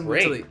you want to move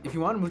to spring. like, if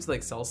you want to move to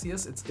like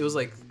Celsius, it was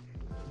like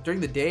during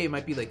the day it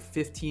might be like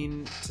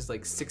 15 to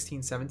like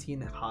 16,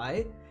 17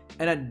 high,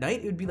 and at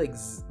night it would be like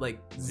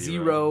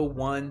 0,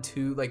 1,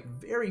 2, like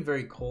very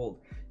very cold.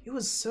 It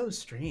was so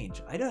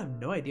strange. I have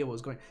no idea what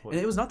was going on.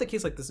 And it was not the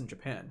case like this in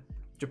Japan.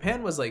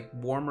 Japan was like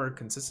warmer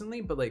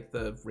consistently, but like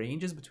the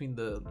ranges between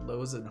the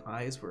lows and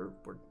highs were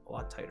a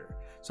lot tighter.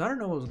 So I don't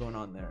know what was going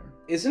on there.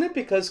 Isn't it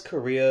because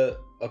Korea?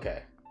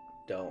 Okay,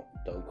 don't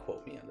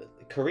quote me on this.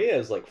 Korea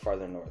is like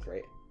farther north,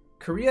 right?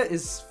 Korea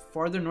is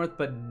farther north,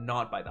 but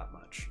not by that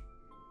much.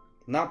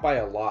 Not by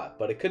a lot,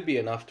 but it could be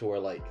enough to where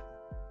like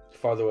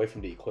farther away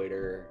from the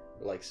equator,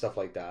 like stuff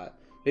like that.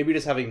 Maybe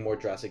just having more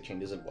drastic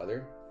changes in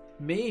weather.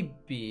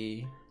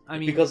 Maybe. I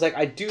mean, Because like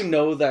I do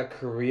know that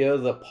Korea,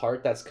 the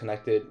part that's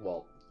connected,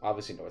 well,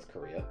 obviously North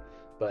Korea,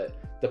 but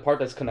the part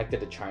that's connected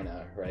to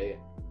China, right?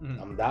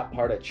 That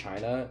part of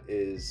China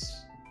is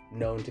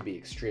known to be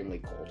extremely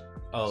cold.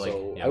 Oh, like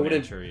So yeah, I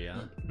wouldn't-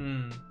 Manchuria.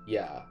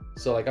 Yeah,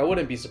 so like I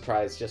wouldn't be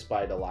surprised just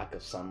by the lack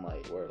of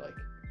sunlight. Where like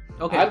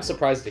okay. I'm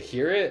surprised to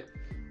hear it,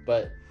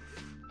 but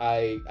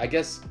I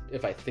guess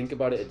if I think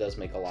about it, it does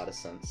make a lot of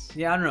sense.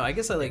 Yeah, I don't know. I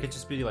guess I It like could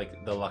just be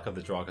like the luck of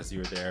the draw because you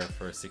were there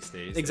for 6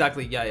 days.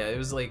 exactly. Yeah. It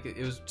was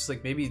just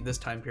like maybe this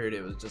time period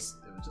it was just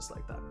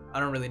like that. I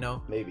don't really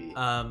know. Maybe.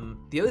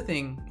 The other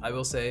thing I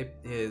will say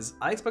is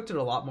I expected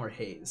a lot more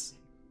haze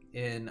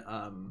in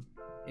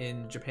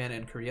Japan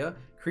and Korea.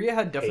 Korea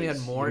definitely Haze.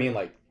 had more You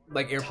mean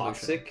like air pollution.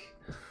 toxic?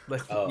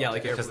 Like Oh, yeah,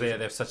 like air because pollution.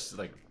 they have such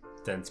like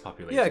dense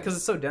population. Yeah, because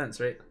it's so dense,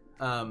 right?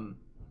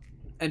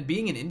 And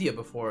being in India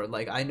before,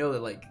 like I know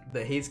that like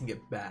the haze can get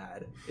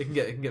bad. It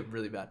can get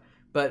really bad.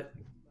 But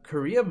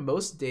Korea,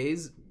 most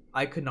days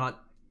I could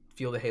not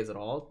feel the haze at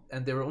all,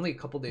 and there were only a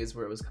couple days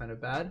where it was kind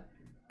of bad.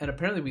 And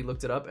apparently we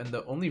looked it up, and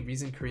the only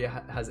reason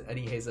Korea has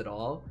any haze at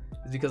all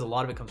is because a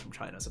lot of it comes from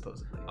China,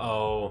 supposedly.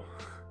 Oh,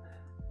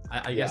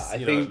 I guess I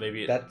you think know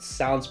maybe that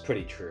sounds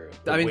pretty true.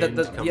 the I mean, wind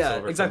that comes yeah,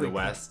 over exactly, from the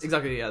west.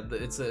 exactly. Yeah,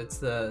 it's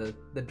the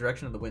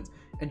direction of the winds.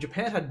 And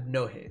Japan had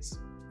no haze.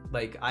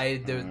 Like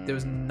there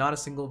was not a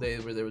single day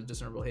where there was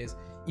discernible haze.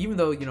 Even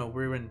though we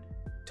were in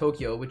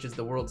Tokyo, which is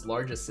the world's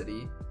largest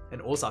city,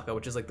 and Osaka,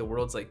 which is like the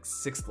world's like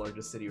 6th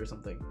largest city or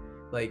something.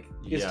 Like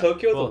Is Yeah.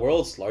 Tokyo Well, the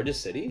world's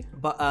largest city?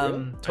 but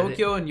Really?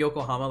 Tokyo and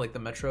Yokohama, like the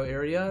metro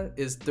area,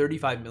 is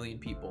 35 million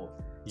people.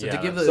 So Yeah.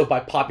 to give So by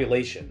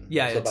population.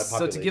 yeah, by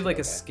so to give like a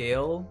okay.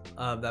 scale,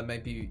 that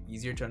might be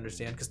easier to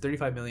understand because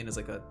 35 million is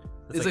like it's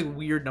like like a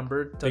weird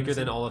number. To bigger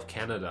than understand. all of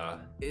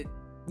Canada.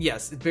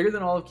 Yes, it's bigger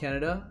than all of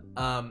Canada,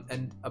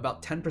 and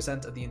about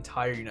 10% of the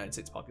entire United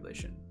States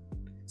population.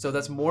 So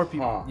that's more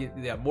people. Huh.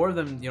 Yeah, more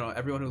than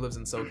everyone who lives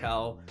in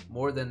SoCal,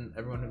 more than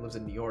everyone who lives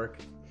in New York.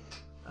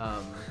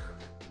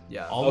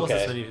 Yeah. Almost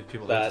Okay, as many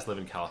people that- that just live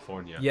in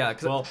California. Yeah,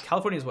 because well,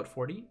 California is what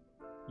 40.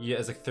 yeah,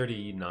 it's like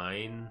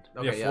 39.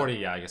 Okay, yeah, 40.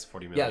 Yeah, I guess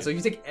 40 million. Yeah, so if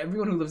you take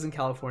everyone who lives in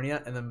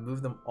California and then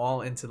move them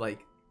all into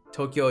like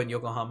Tokyo and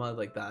Yokohama,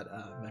 like that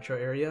metro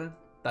area,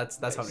 that's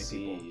how many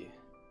people.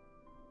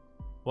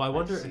 Well, I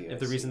wonder see, if I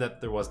the reason see. that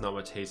there was not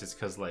much haze is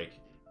because, like,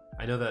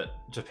 I know that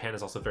Japan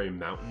is also very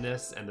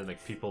mountainous, and then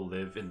like people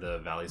live in the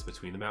valleys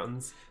between the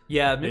mountains.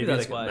 Yeah, maybe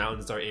that's like why.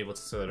 mountains are able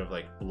to sort of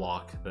like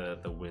block the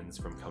winds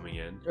from coming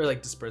in. Or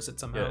like disperse it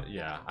somehow.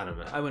 Yeah, I don't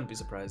know. I wouldn't be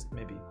surprised.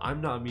 Maybe.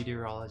 I'm not a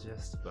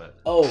meteorologist, but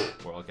Oh,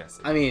 we're all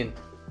guessing. I mean,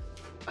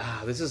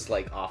 this is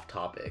like off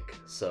topic,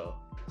 so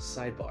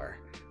sidebar.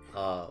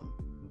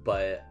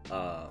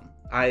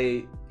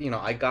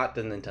 I got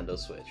the Nintendo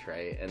Switch,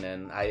 right? And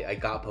then I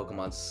got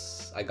Pokemon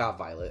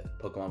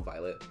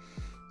Violet.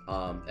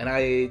 And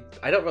I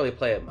don't really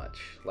play it much.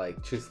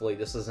 Like, truthfully,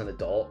 just as an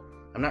adult,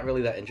 I'm not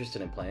really that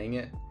interested in playing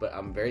it, but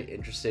I'm very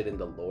interested in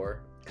the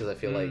lore because I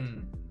feel like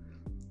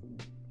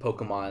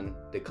Pokemon,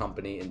 the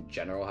company in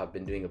general, have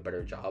been doing a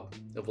better job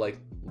of like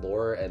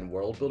lore and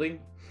world building.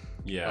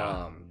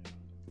 yeah.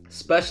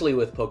 Especially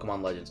with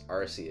Pokemon Legends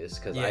Arceus,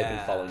 because I've been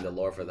Yeah. following the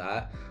lore for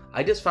that.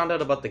 I just found out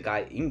about the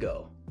guy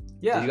Ingo.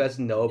 Yeah. Did you guys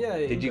know? Yeah,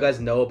 Did you Ingo. guys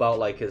know about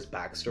like his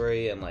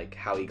backstory and like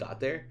how he got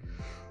there?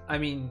 I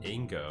mean,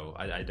 Ingo,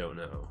 I don't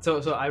know.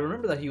 so I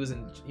remember that he was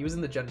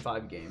in the Gen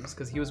 5 games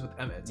because he was with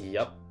Emmett.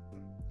 Yep.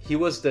 he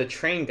was the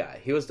train guy.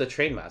 He was the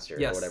train master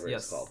or whatever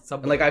it's called.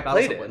 Subway, and like I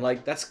played Subway. it, and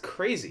like that's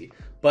crazy.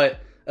 But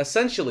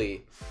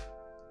essentially,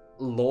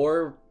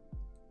 lore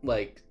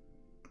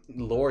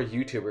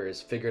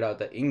YouTubers figured out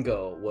that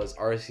Ingo was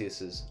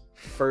Arceus's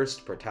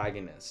first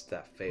protagonist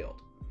that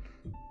failed.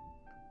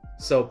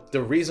 So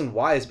the reason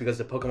why is because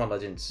the Pokemon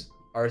Legends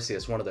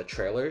Arceus, one of the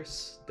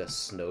trailers, the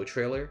snow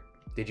trailer.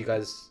 Did you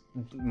guys,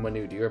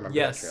 Manu, do you remember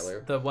that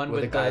trailer? The one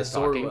with the guys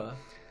Zorua. talking?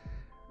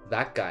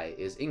 That guy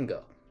is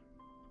Ingo.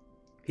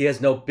 He has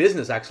no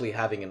business actually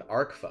having an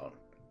ARC phone.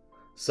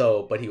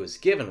 So, but he was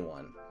given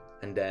one,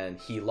 and then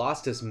he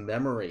lost his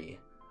memory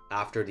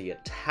after the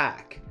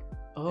attack.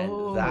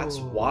 And that's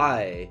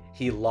why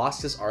he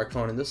lost his ARC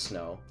phone in the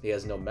snow. He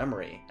has no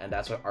memory, and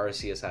that's why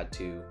Arceus had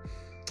to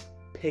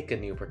pick a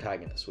new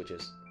protagonist, which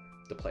is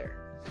the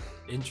player.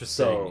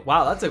 Interesting. So,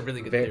 wow, that's a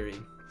really good theory.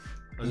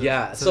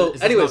 Yeah. Is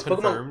anyways, this not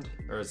Pokemon, confirmed,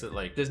 or is it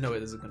like There's no way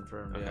this is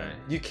confirmed. Okay.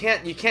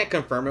 Yeah. you can't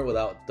confirm it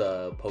without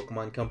the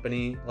Pokemon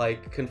company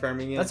like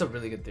confirming it. That's a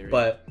really good theory.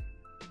 But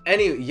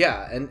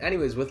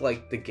anyways, with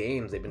like the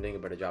games, they've been doing a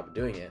better job of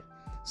doing it.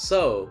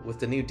 So with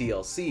the new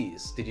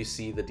DLCs, did you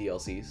see the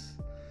DLCs?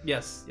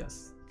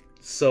 yes.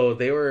 So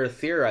they were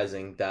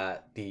theorizing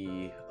that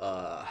the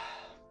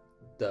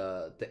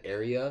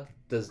area,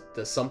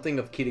 the something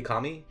of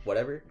Kitakami,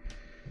 whatever,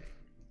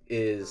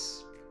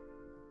 is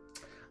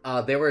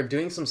they were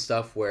doing some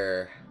stuff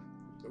where,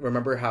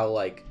 remember how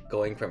like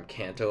going from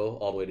Kanto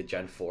all the way to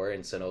Gen 4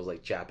 and Sinnoh was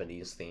like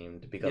Japanese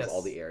themed because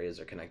all the areas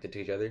are connected to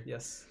each other?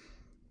 Yes.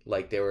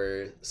 Like they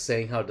were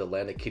saying how the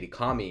land of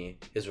Kitakami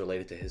is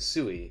related to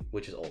Hisui,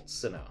 which is old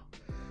Sinnoh.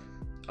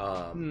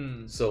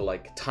 So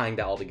like tying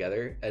that all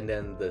together. And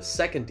then the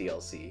second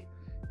DLC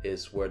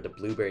is where the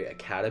Blueberry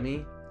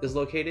Academy is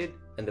located.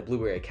 And the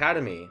Blueberry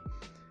Academy,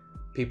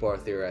 people are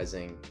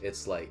theorizing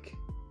it's like,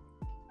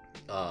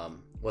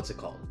 what's it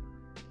called?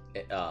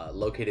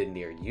 Located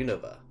near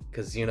Unova.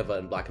 Because Unova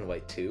in Black and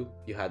White 2,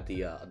 you had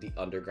the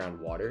underground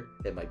water.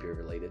 It might be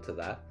related to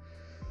that.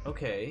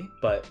 Okay.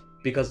 But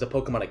because the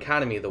Pokemon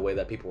Academy, the way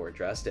that people were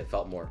dressed, it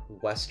felt more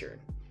Western.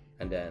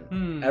 And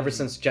then ever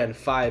since Gen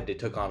 5, they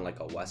took on like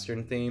a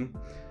Western theme.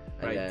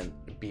 And then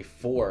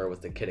before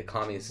with the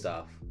Kitakami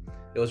stuff,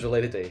 it was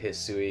related to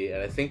Hisui.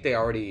 And I think they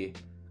already,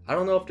 I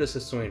don't know if there's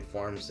Hisuian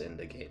forms in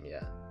the game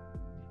yet,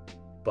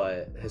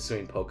 but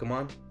Hisuian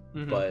Pokemon.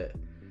 But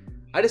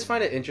I just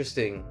find it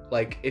interesting.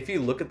 Like if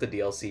you look at the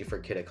DLC for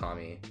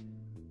Kitakami,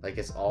 like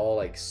it's all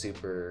like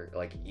super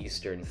like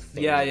Eastern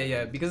theme.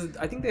 Yeah. Because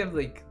I think they have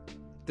like,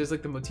 there's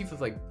like the motif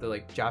of like the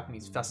like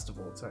Japanese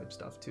festival type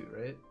stuff too,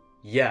 right?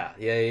 Yeah.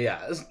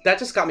 That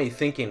just got me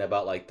thinking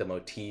about like the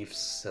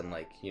motifs and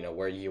like, you know,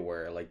 where you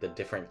were, like the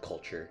different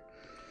culture.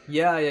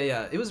 Yeah.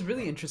 It was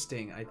really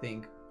interesting, I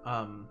think,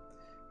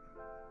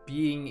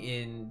 being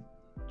in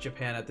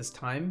Japan at this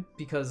time,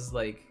 because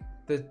like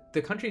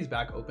the country is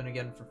back open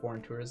again for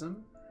foreign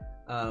tourism.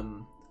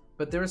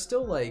 But there were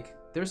still like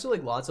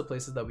lots of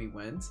places that we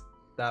went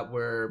that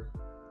were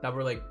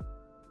like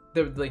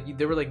there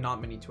were like not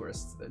many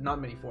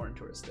foreign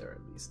tourists there,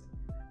 at least.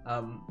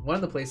 One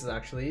of the places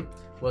actually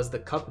was the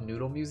Cup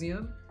Noodle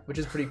Museum, which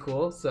is pretty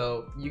cool.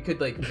 So you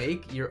could like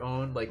make your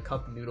own like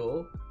cup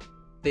noodle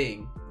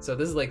thing. So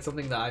this is like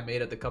something that I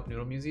made at the Cup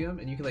Noodle Museum,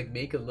 and you can like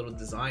make a little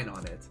design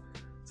on it.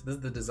 So this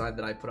is the design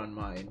that I put on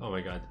mine. Oh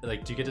my god!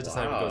 Like, do you get to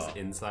decide what goes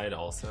inside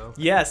also?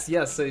 Yes.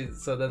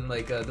 So then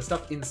like the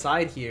stuff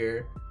inside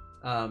here,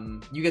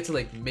 you get to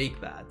like make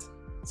that.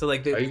 So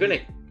like, are you gonna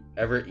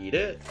ever eat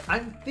it?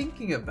 I'm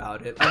thinking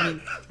about it. I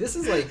mean, this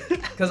is like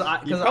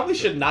you probably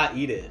should not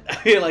eat it. I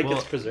feel like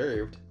it's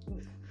preserved.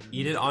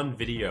 Eat it on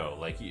video,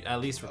 like you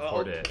at least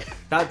record it.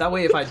 That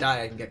way, if I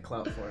die, I can get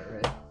clout for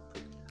it,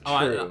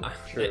 right?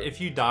 True.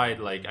 If you died,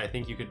 like I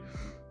think you could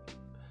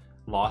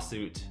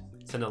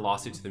send a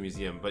lawsuit to the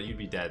museum, but you'd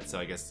be dead. So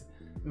I guess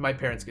my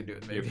parents could do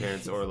it. Maybe your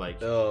parents or like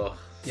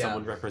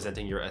someone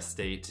representing your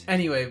estate.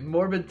 Anyway,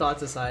 morbid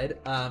thoughts aside,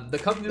 the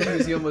Cup Noodle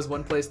Museum was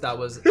one place that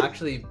was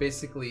actually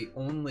basically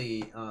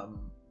only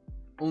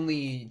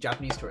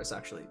Japanese tourists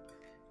actually.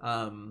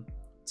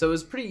 So it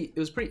was pretty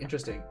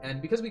interesting,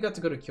 and because we got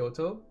to go to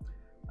Kyoto,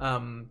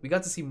 we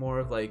got to see more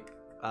of like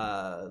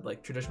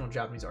traditional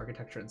Japanese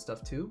architecture and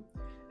stuff too,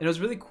 and it was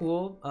really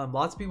cool.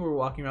 Lots of people were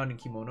walking around in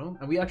kimono,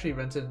 and we actually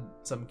rented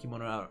some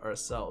kimono out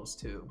ourselves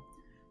too.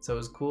 So it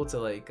was cool to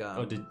like.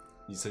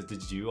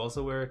 Did you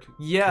also wear a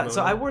kimono?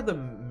 So I wore the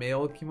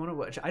male kimono,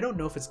 which I don't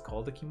know if it's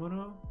called a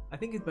kimono. I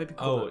think it might be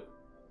called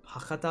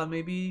hakata,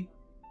 maybe.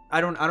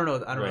 I don't know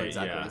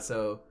exactly. Yeah.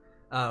 So,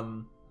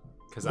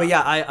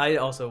 I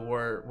also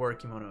wore a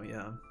kimono.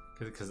 Yeah.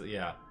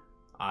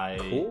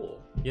 Cool.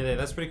 Yeah,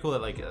 that's pretty cool.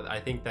 That like I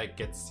think that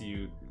gets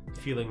you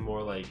feeling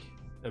more like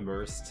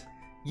immersed.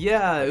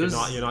 Yeah,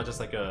 like you're not just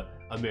like a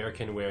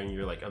American wearing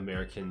your like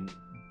American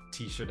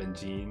t-shirt and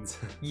jeans.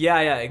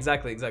 Yeah,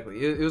 exactly.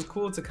 It was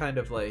cool to kind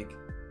of like,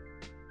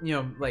 you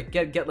know, like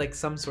get like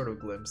some sort of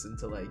glimpse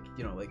into like,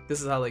 you know, like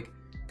this is how like,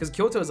 because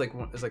Kyoto is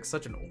like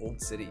such an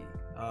old city,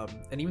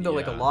 and even though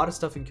like a lot of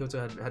stuff in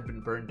Kyoto had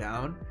been burned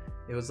down,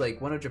 it was like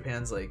one of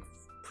Japan's like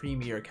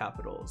premier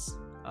capitals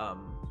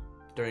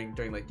during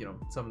like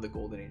some of the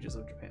golden ages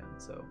of Japan.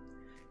 So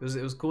it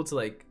was cool to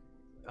like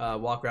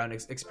walk around,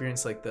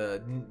 experience like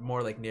the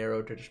more like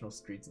narrow traditional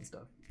streets and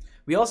stuff.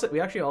 We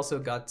actually also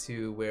got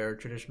to wear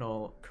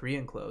traditional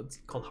Korean clothes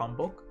called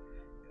hanbok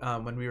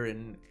when we were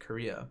in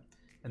Korea,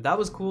 and that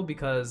was cool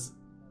because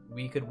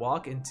we could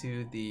walk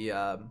into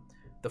the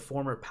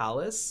former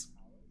palace.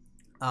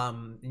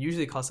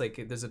 Usually it costs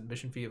like there's an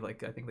admission fee of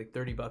like I think like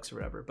 $30 or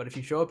whatever. But if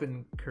you show up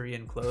in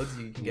Korean clothes,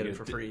 you can get it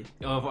for free.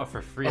 Oh,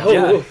 for free?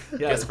 Yeah.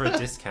 Guess for a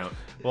discount.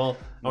 Well,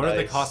 I wonder if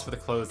the Nice. cost for the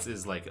clothes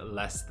is like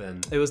less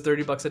than. It was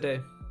 $30 a day.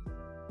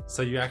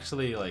 So you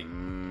actually like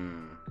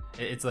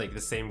it's like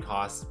the same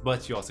cost,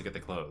 but you also get the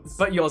clothes.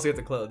 But you also get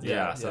the clothes.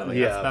 yeah, so like,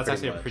 Yeah, that's pretty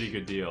actually much. a pretty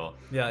good deal.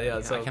 yeah.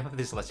 So So I can't believe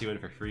they just let you in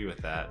for free with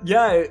that.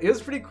 yeah, it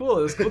was pretty cool.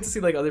 It was cool to see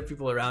like other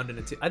people around in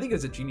it too. I think it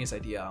was a genius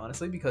idea,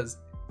 honestly, because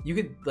you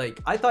could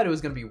like I thought it was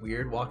gonna be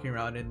weird walking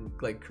around in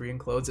like Korean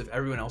clothes if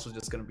everyone else was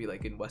just gonna be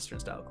like in Western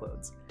style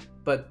clothes.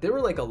 But there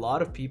were like a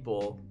lot of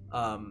people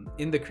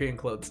in the Korean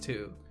clothes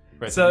too.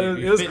 Right, So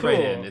you it was fit cool. right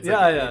in. It's Yeah,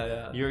 like,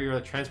 yeah. You're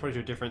transported to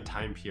a different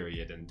time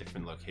period and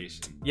different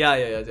location. Yeah.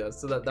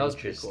 So that was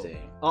pretty cool.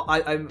 Interesting. Oh,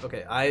 I'm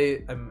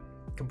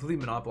completely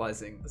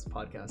monopolizing this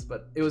podcast,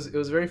 but it was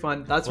very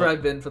fun. That's where Well-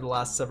 I've been for the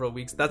last several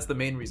weeks. That's the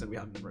main reason we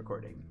haven't been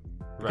recording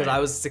because Right. I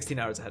was 16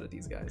 hours ahead of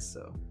these guys.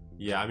 So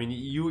Yeah, I mean,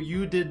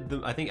 you did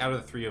the. I think out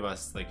of the three of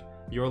us, like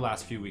your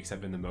last few weeks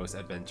have been the most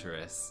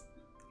adventurous.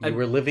 You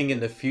were living in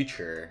the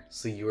future,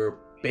 so you were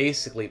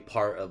basically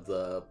part of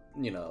the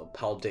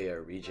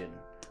Paldea region.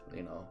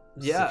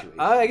 yeah, situation.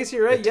 I guess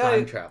you're right. The time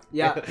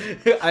Yeah, travel.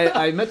 yeah.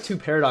 I met 2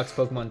 Paradox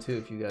Pokemon too.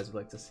 If you guys would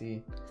like to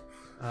see.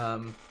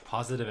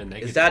 Positive and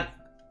negative.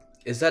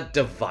 Is that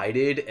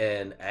divided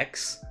and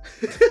X?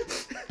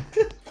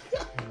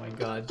 Oh my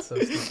god, so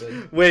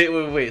stupid.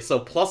 Wait. So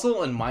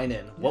Plusle and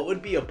Minun, what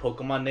would be a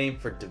Pokemon name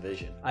for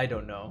division? I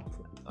don't know.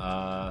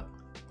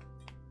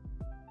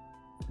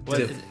 Well,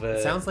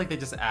 it sounds like they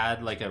just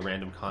add like a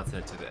random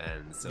consonant to the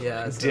end. So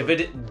Yeah, like, so-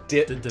 Dividend?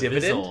 Dividend?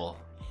 divisal.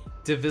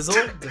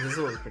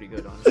 Divisal is pretty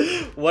good, honestly.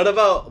 What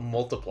about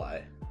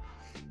Multiply?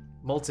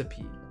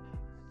 Multipi.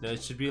 No,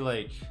 it should be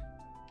like.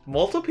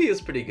 Multiply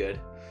is pretty good.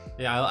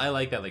 Yeah, I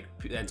like that. Like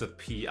it ends with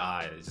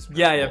pi. It's just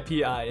Yeah, Pi.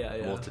 Yeah.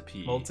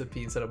 Multipi.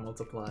 Multipi instead of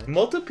multiply.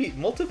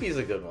 Multiply is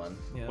a good one.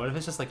 Yeah. What if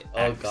it's just like Oh,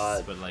 X,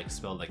 God. but like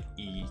spelled like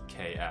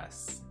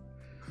EKS?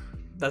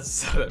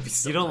 That'd be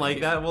so You don't like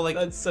lame. that? Well, like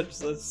That's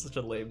such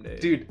a lame name.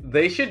 Dude,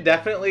 they should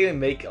definitely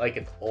make like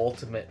an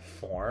ultimate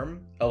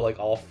form of like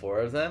all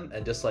 4 of them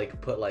and just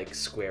like put like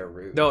square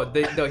root. No,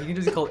 he can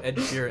just be called Ed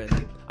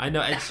Sheeran. I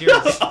know Ed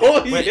Sheeran.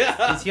 Oh, Wait,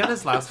 yeah. is he on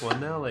his last one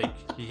now? Like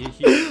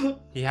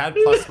he had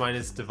plus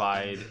minus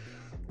divide,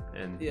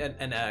 and Yeah,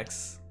 and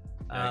X.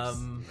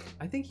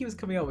 I think he was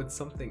coming out with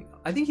something.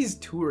 I think he's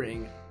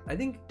touring. I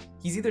think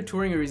he's either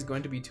touring or he's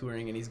going to be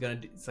touring, and he's gonna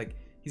do, it's like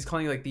he's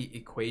calling it like the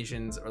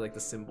equations or like the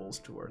symbols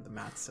tour, the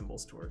math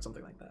symbols tour,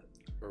 something like that.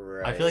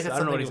 Right. I feel like So that's I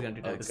don't know what something- he's gonna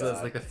do next. This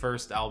is like the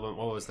first album.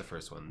 What was the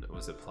first one?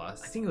 Was it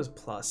Plus? I think it was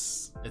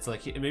Plus. It's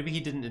like maybe he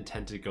didn't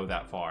intend to go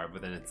that far,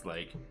 but then it's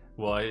like,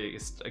 well, I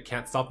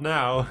can't stop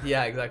now.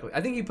 Yeah, exactly.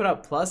 I think he put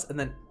out Plus and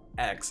then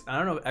X. I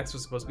don't know if X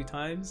was supposed to be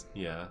times.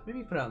 Yeah, Maybe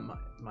he put out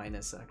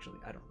minus. Actually,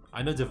 I don't know.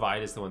 I know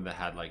Divide is the one that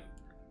had like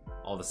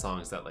all the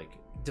songs that like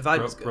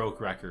Divide was good. broke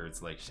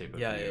records, like Shape of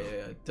Yeah.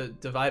 You.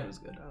 Divide was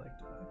good. I like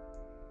Divide.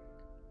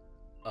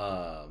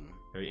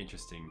 Very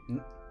interesting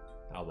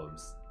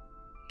albums.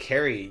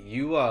 Carrie,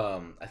 you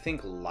I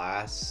think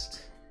I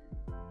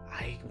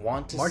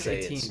want to March say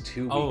it's 18th.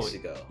 2 Oh, weeks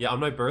ago. Yeah, on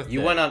my birthday.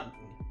 You went on.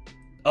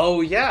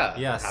 Oh yeah.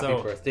 Yeah, Happy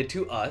so- birthday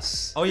to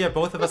us. Oh yeah,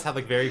 both of us have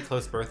like very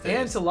close birthdays.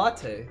 And to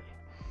Latte.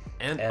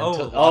 And and oh,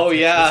 to- Latte. oh,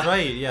 yeah. That's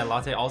right. Yeah,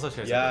 Latte also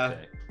shares Yeah. a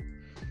birthday.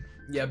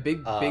 Yeah,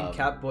 big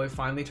cat boy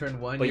finally turned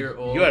 1 But year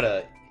old. you had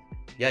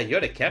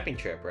a camping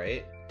trip,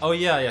 right? Oh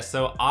yeah.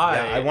 So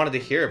I wanted to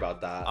hear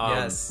about that.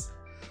 Yes.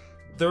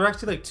 There were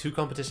actually like 2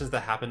 competitions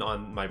that happened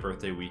on my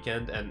birthday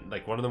weekend, and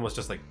like one of them was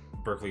just like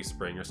Berkeley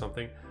Spring or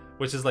something,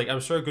 which is like I'm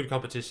sure a good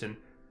competition.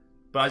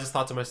 But I just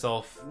thought to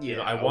myself,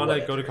 Yeah, I want to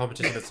go to whatever.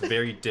 competition that's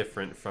very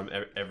different from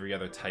every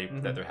other type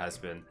that there has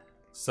been.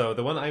 So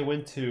the one I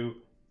went to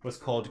was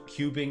called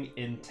Cubing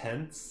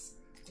Intense,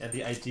 and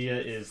the idea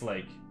is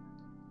like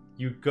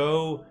you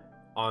go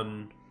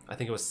on, I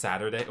think it was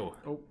Saturday.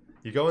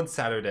 You go on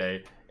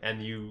Saturday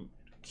and you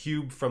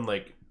cube from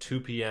like 2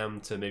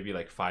 p.m. to maybe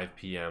like 5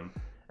 p.m.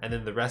 And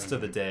then the rest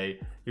of the day,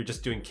 you're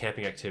just doing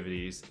camping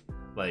activities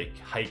like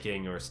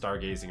hiking or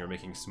stargazing or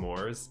making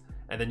s'mores.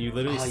 And then you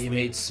literally sleep. You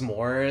made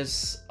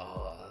s'mores.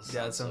 Oh,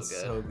 Yeah, it sounds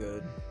so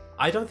good.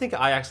 I don't think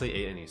I actually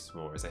ate any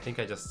s'mores. I think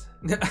I just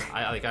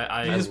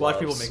I You just watch love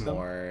people make them?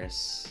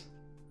 s'mores.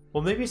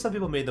 well, maybe some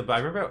people made them, but I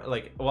remember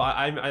like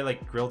I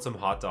like grilled some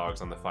hot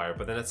dogs on the fire,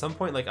 but then at some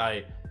point like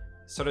I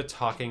started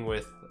talking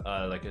with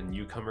like a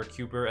newcomer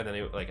cuber, and then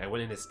I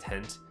went in his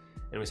tent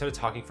and we started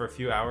talking for a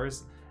few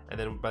hours, and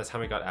then by the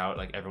time I got out,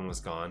 like everyone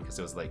was gone because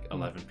it was like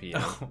 11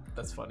 p.m. Oh,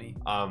 that's funny.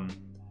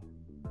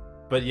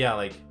 But yeah,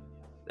 like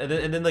and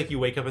then like you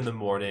wake up in the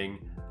morning,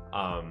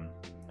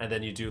 and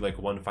then you do like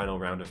one final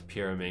round of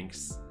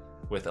Pyraminx,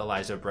 with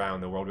Elijah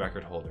Brown, the world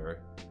record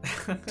holder.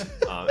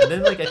 And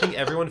then like I think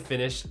everyone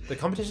finished. The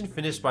competition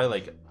finished by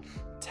like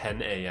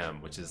 10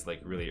 a.m., which is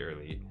like really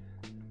early.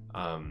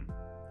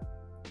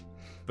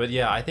 But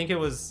yeah, I think it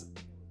was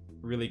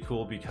really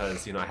cool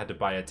because I had to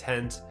buy a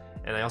tent,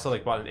 and I also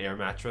like bought an air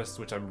mattress,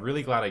 which I'm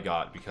really glad I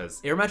got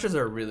because air mattresses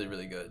are really,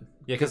 really good.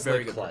 Yeah, because very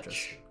like, good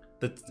mattress.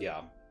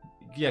 Yeah,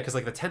 because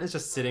like the tent is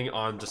just sitting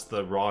on just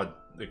the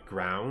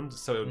ground,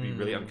 so it would be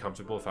really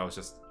uncomfortable if I was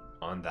just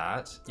on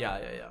that. Yeah.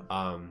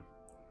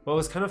 What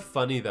was kind of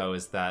funny though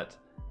is that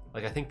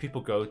like I think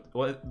people go.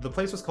 Well, the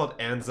place was called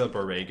Anza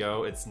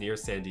Borrego. It's near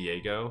San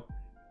Diego.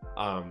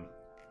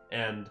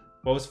 And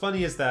what was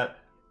funny is that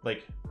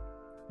like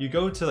you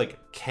go to like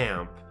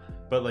camp,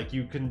 but like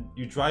you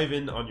drive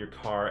in on your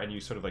car and you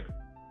sort of like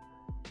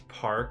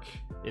park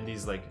in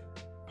these like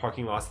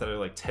parking lots that are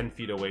like 10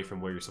 feet away from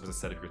where you're supposed to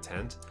set up your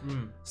tent.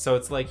 So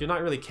it's like you're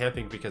not really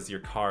camping because your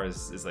car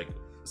is like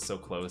so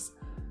close,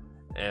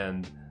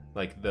 and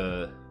like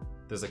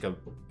there's like a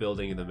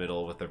building in the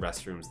middle with the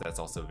restrooms that's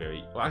also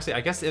very well. Actually,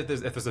 I guess if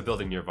there's a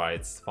building nearby,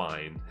 it's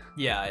fine.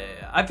 Yeah.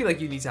 I feel like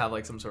you need to have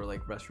like some sort of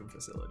like restroom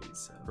facilities.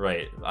 So.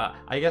 Right.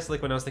 I guess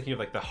like when I was thinking of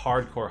like the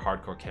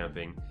hardcore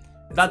camping,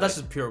 that's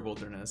just pure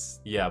wilderness.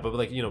 Yeah, but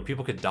like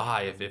people could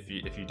die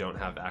if you don't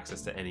have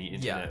access to any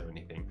internet or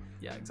anything.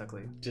 Yeah,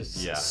 exactly.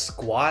 Just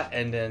squat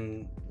and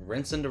then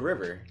rinse in the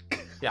river.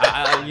 Yeah,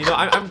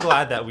 I'm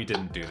glad that we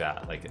didn't do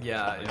that. Like,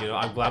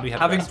 I'm glad we had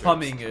having restrooms.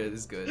 Plumbing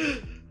is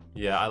good.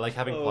 Yeah, I like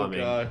having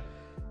plumbing. God.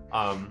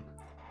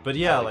 But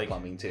yeah, I like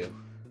plumbing too.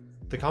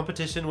 The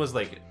competition was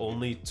like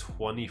only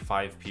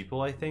 25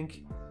 people, I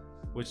think,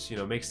 which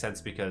makes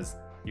sense because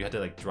you had to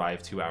like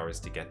drive 2 hours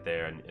to get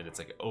there, and it's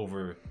like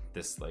over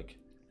this like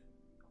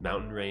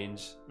mountain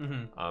range.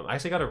 I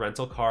actually got a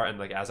rental car, and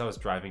like as I was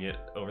driving it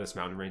over this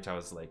mountain range, I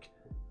was like,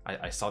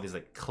 I saw these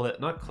like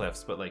not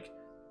cliffs, but like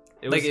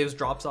it was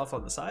drops off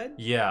on the side.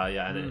 Yeah,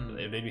 and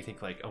it made me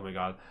think like, oh my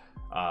god,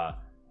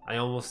 I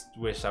almost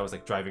wish I was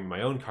like driving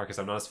my own car because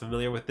I'm not as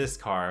familiar with this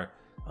car.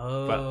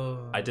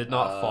 But I did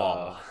not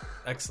fall.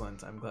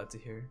 Excellent. I'm glad to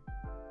hear.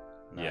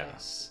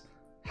 Nice.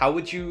 Yeah. How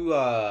would you?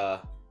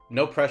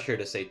 No pressure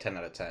to say 10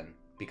 out of 10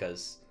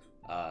 because,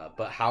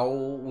 but how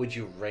would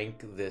you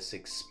rank this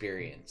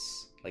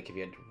experience? Like if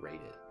you had to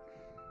rate it,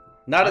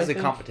 not as a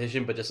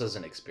competition, but just as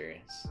an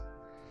experience.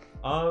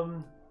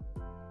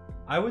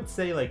 I would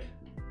say like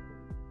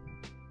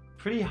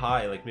pretty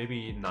high, like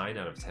maybe 9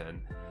 out of 10.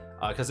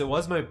 Because it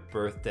was my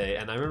birthday,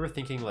 and I remember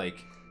thinking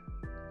like,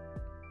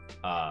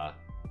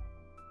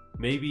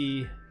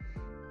 maybe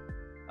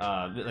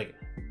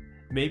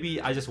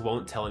I just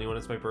won't tell anyone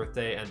it's my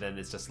birthday, and then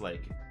it's just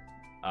like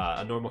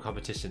a normal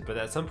competition. But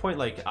at some point,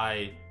 like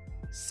I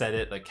said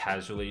it like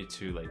casually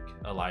to like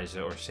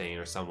Elijah or Shane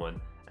or someone,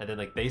 and then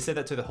like they said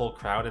that to the whole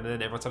crowd, and then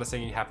everyone started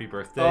singing "Happy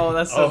Birthday." Oh,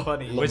 that's so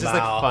funny. Which is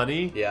like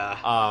funny.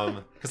 Yeah.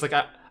 Because like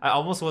I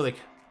almost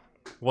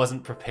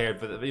wasn't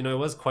prepared, but it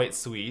was quite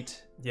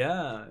sweet.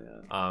 Yeah.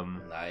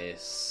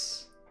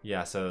 Nice.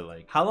 Yeah, so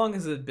like how long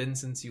has it been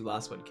since you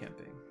last went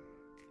camping?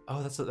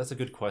 Oh, that's a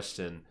good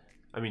question.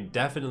 I mean,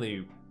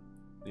 definitely,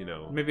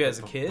 maybe as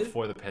a kid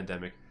before the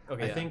pandemic.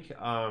 Okay. I think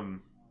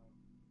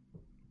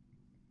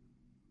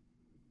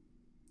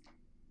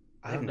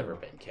I've never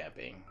been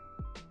camping.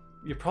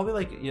 You're probably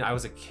like, I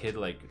was a kid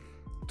like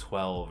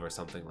 12 or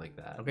something like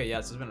that. Okay,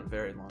 yeah, so it's been a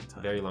very long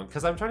time. Very long.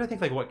 Because I'm trying to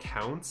think like what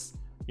counts.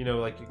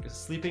 Like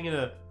sleeping in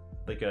a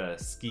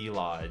ski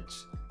lodge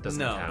doesn't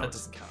count. No, that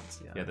doesn't count.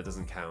 Yeah, that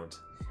doesn't count.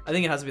 I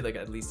think it has to be like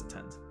at least a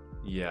tent.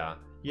 Yeah,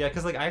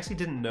 because like I actually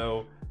didn't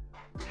know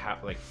how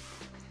like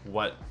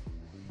what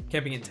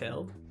camping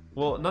entailed.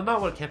 Well,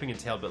 not what camping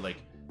entailed, but like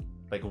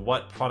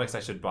what products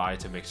I should buy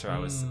to make sure I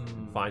was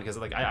fine. Because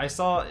like I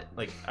saw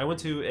like I went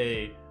to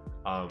a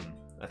I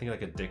think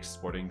like a Dick's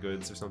Sporting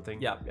Goods or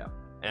something. Yeah.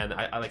 And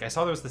I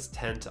saw there was this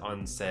tent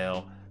on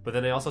sale, but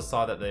then I also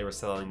saw that they were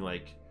selling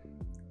like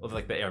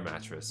the air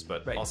mattress,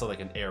 but also like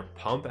an air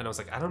pump, and I was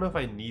like, I don't know if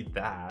I need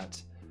that.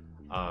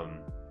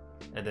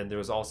 And then there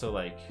was also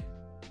like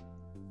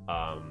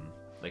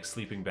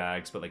sleeping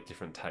bags, but like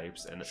different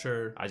types, and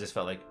sure, I just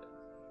felt like,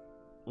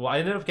 well, I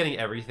ended up getting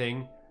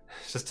everything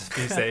just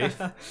to be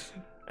safe.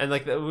 And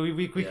like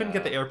we couldn't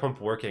get the air pump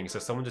working, so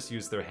someone just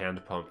used their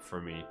hand pump for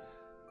me.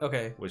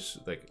 Okay. Which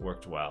like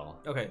worked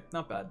well. Okay,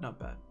 not bad.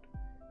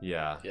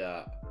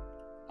 Yeah.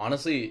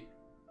 Honestly,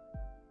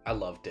 I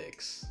love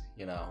Dick's,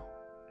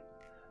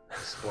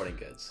 Sporting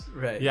Goods.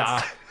 Right.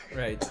 Yeah.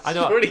 Right. I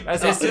know.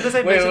 As soon as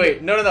I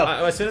mentioned no.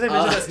 As soon as I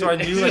mentioned that store, I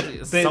knew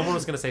like someone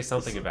was gonna say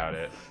something about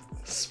it.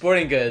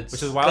 Sporting Goods,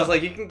 which is wild.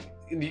 Because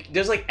like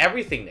there's like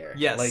everything there.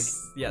 Yes. Like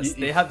yes,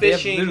 they have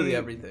literally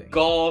everything.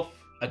 Golf,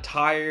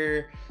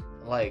 attire,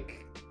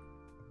 like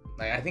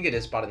I think I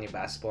just bought a new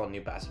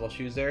basketball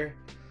shoes there.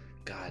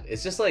 God,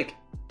 it's just like,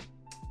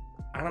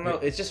 I don't know.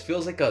 It just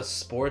feels like a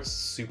sports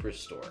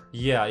superstore.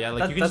 Yeah.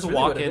 Like you can just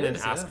walk in and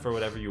ask for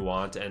whatever you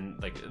want,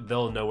 and like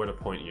they'll know where to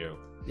point you.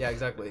 Yeah,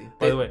 exactly.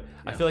 By the way,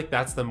 I feel like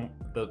that's the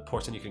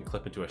portion you can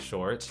clip into a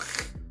short,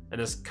 and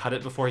just cut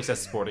it before he says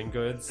Sporting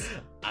Goods.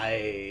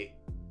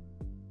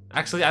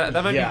 Actually, that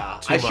might be too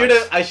much.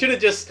 I should have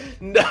just.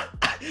 No,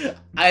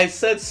 I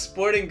said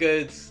sporting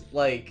goods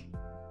like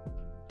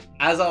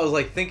as I was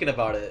like thinking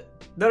about it.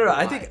 No.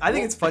 I think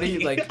it's funny.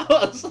 Like,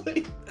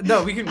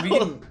 no, we can.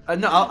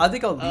 No, I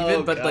think I'll leave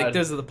it. But God. like,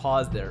 there's the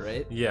pause there,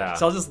 right? Yeah.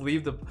 So I'll just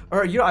leave the.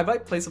 Or I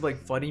might play some like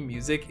funny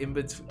music in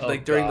between,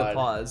 like during the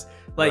pause.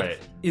 Like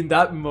in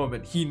that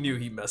moment, he knew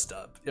he messed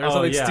up or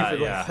something stupid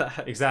like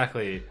that.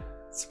 Exactly.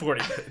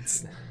 Sporting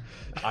goods.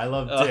 I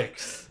love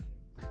dicks.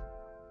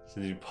 So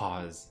you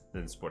pause,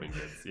 then sporting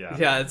goods. Yeah.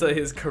 Yeah, it's like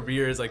his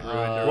career is like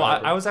ruined. Well,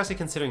 I was actually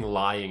considering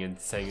lying and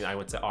saying I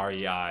went to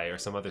REI or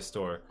some other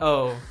store.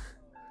 Oh.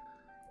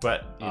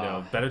 But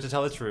better to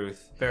tell the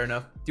truth. Fair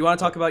enough. Do you want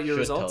to talk about your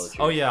results?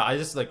 Oh yeah, I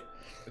just like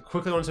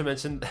quickly wanted to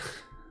mention.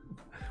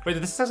 Wait,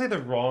 this is actually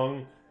the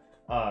wrong.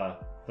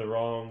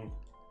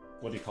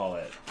 What do you call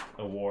it?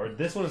 Award.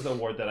 This one is the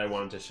award that I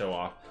wanted to show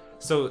off.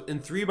 So in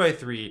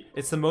 3x3,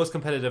 it's the most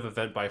competitive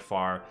event by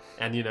far,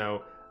 and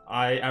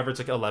I averaged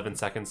like 11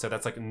 seconds, so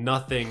that's like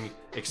nothing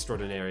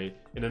extraordinary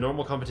in a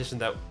normal competition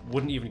that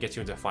wouldn't even get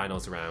you into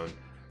finals round.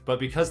 But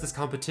because this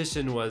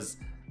competition was,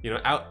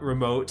 out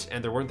remote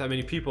and there weren't that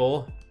many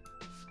people,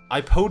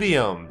 I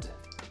podiumed.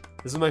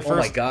 This is my first. Oh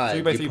my god!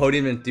 3x3. You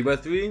podiumed in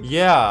 3x3?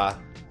 Yeah.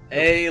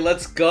 Hey,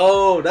 let's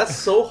go! That's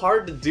so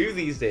hard to do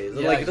these days.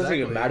 Yeah, Like it doesn't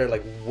even matter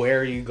like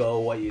where you go,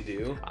 what you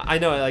do. I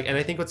know, like, and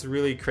I think what's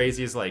really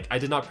crazy is like I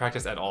did not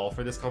practice at all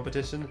for this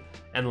competition,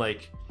 and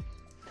like,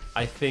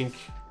 I think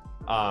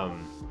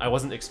I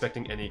wasn't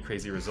expecting any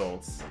crazy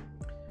results,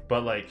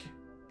 but like,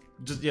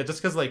 just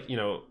because like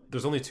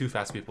there's only 2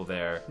 fast people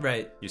there,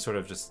 right? You sort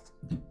of just.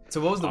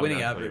 So what was the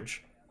winning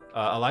average?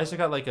 Elijah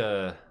got like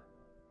a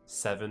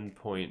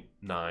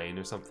 7.9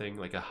 or something,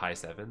 like a high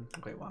 7.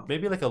 Okay, wow.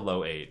 Maybe like a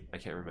low 8. I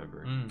can't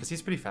remember because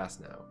he's pretty fast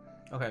now.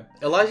 Okay.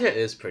 Elijah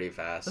is pretty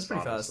fast. That's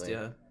pretty fast,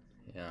 yeah.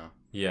 Yeah.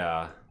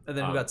 Yeah. And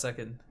then who got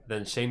second?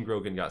 Then Shane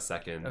Grogan got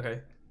second. Okay.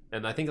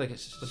 And I think like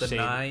with Shane,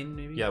 a 9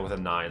 maybe. Yeah, with a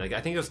 9. Like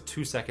I think there's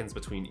 2 seconds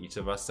between each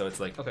of us, so it's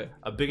like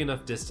a big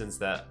enough distance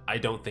that I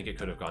don't think it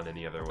could have gone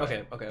any other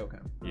way. Okay.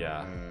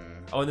 Yeah.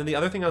 Oh, and then the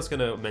other thing I was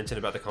gonna mention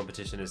about the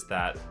competition is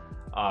that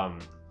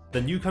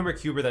the newcomer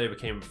cuber that I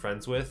became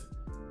friends with,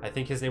 I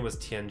think his name was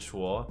Tian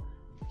Shuo.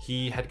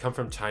 He had come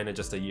from China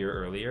just a year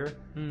earlier,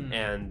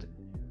 and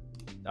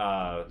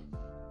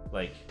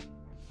like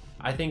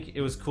I think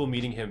it was cool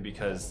meeting him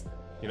because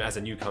as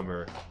a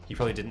newcomer, he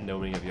probably didn't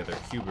know any of the other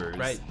cubers.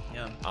 Right.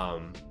 Yeah.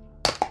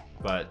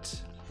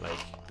 But like,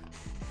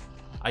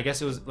 I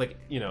guess it was like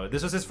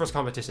this was his first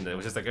competition. It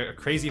was just like a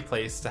crazy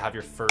place to have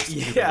your first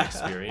cuber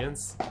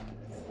experience.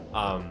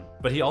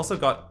 But he also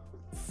got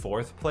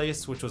 4th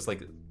place, which was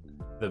like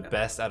the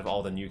best out of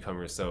all the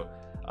newcomers. So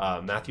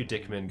Matthew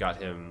Dickman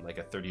got him like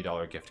a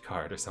 $30 gift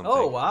card or something.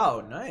 Oh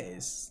wow,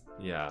 nice.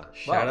 Yeah.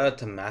 Shout out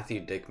to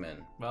Matthew Dickman.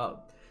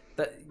 Wow.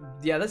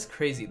 That's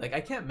crazy. Like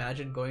I can't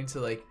imagine going to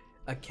like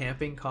a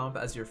camping comp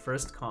as your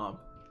first comp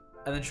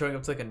and then showing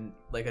up to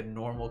like a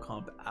normal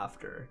comp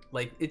after.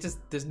 Like it just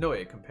there's no way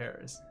it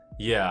compares.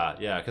 Yeah,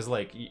 because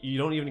like you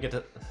don't even get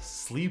to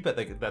sleep at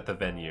the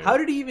venue. How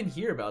did he even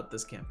hear about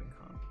this camping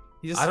comp?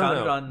 He just found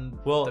it on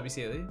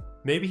WCA?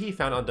 Maybe he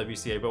found it on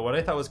WCA, but what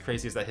I thought was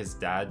crazy is that his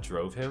dad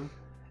drove him,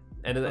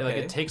 and like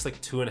it takes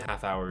like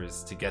 2.5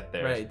 hours to get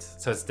there. Right.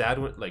 So his dad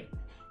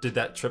did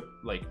that trip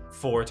like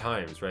 4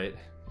 times, right?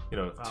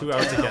 Wow, 2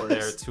 hours to get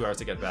there, 2 hours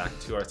to get back,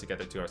 2 hours to get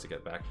there, 2 hours to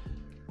get back.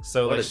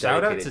 So like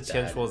shout out to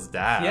Tian Shuo's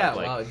dad. Yeah,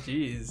 like, wow,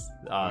 jeez.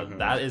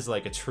 That is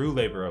like a true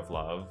labor of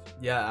love.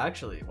 Yeah,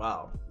 actually,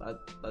 wow,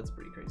 that's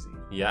pretty crazy.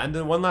 Yeah, and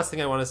then one last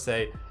thing I want to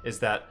say is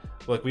that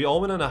like we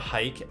all went on a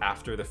hike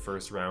after the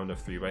first round of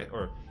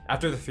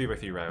after the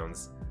 3x3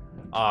 rounds.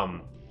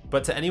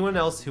 But to anyone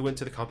else who went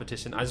to the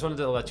competition, I just wanted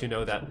to let you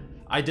know that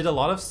I did a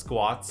lot of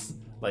squats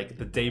like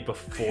the day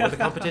before the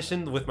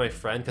competition with my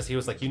friend because he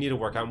was like, you need to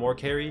work out more,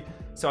 Carrie.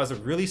 So I was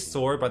really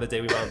sore by the day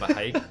we went on the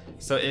hike.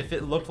 So if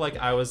it looked like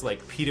I was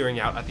like petering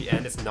out at the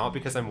end, it's not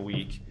because I'm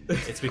weak.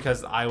 It's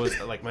because I was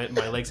like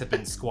my legs had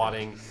been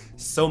squatting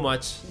so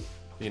much,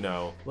 they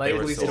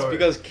were It's sore.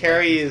 because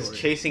Carrie is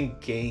chasing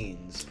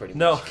gains pretty much.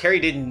 No, Carrie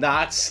did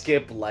not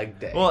skip leg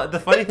day. Well, the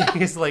funny thing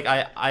is like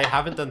I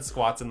haven't done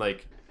squats in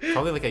like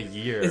probably like a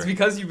year. It's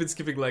because you've been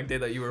skipping leg day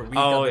that you were weak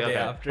on the day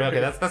after. Okay,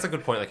 that's a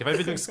good point. Like if I've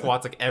been doing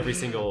squats like every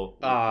single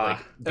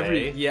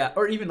day,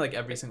 or even like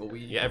every single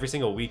week. Yeah, every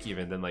single week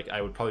even, then like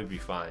I would probably be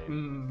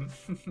fine.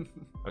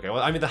 Okay,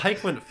 well I mean the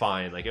hike went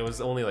fine. Like it was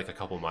only like a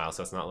couple miles,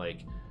 so it's not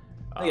like.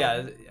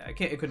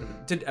 It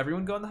couldn't. Did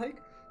everyone go on the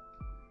hike?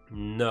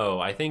 No,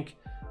 I think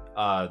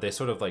they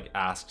sort of like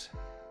asked.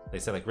 They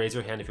said like raise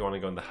your hand if you want to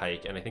go on the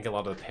hike, and I think a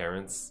lot of the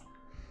parents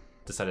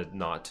decided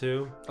not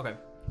to. Okay.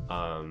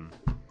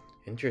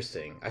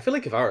 Interesting. I feel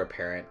like if I were a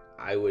parent,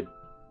 I would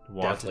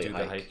want to do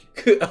the hike.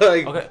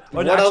 Like, okay.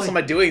 What else am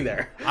I doing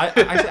there? I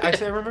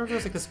remember there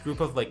was like this group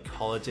of like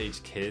college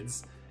age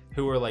kids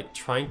who were like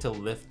trying to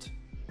lift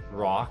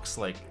rocks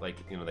like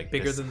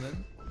bigger than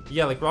them.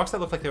 Yeah, like rocks that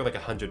looked like they were like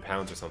 100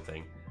 pounds or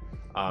something.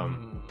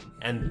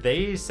 And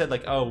they said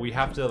like, oh, we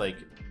have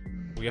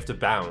to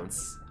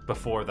bounce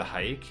before the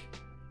hike.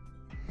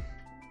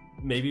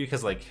 maybe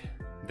because like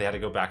they had to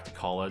go back to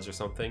college or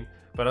something.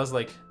 But I was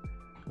like,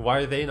 why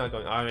are they not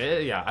going? I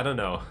mean, yeah, I don't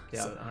know.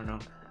 Yeah, So, I don't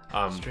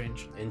know.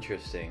 Strange.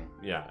 Interesting.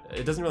 yeah,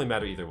 it doesn't really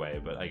matter either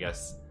way. But I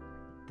guess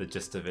the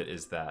gist of it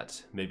is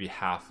that maybe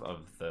half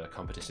of the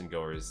competition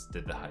goers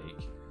did the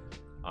hike.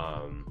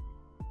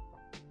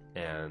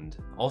 And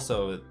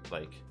also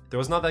like there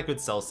was not that good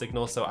cell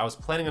signal, so I was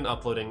planning on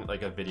uploading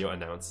like a video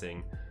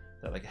announcing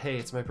that like, hey,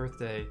 it's my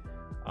birthday,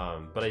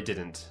 but I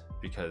didn't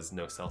because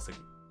no cell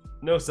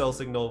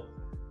signal.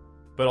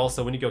 But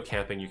also when you go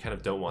camping, you kind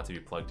of don't want to be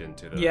plugged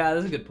into the Yeah,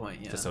 that's a good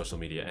point. Yeah. to social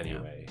media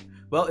anyway.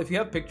 Well, if you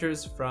have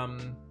pictures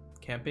from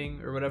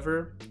camping or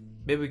whatever,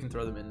 maybe we can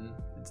throw them into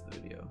the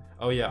video.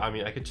 Oh yeah, I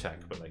mean I could check,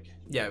 but like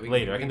Yeah,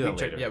 later. I can do that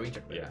check, later. Yeah, we can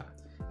check later. Yeah.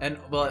 And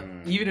well,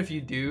 even if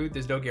you do,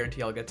 there's no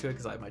guarantee I'll get to it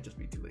because I might just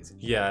be too lazy.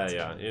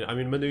 Yeah. I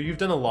mean, Manu, you've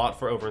done a lot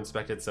for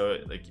Overinspected, so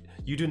like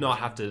you do not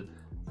have to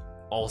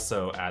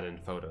also add in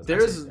photos.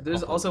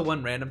 There's also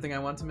one random thing I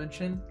want to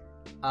mention.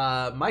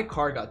 My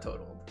car got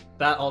totaled.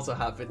 That also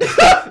happened.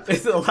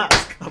 It's the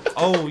last couple.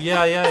 Oh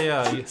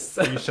yeah. You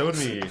showed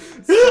me.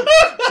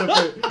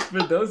 So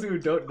for those who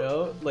don't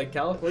know, like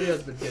California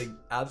has been getting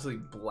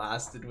absolutely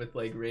blasted with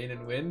like rain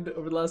and wind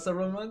over the last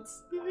several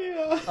months.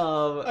 Yeah.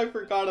 I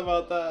forgot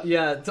about that.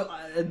 Yeah, so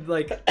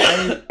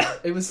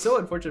it was so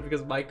unfortunate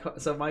because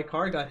my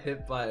car got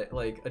hit by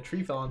like a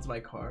tree fell onto my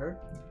car,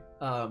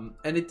 and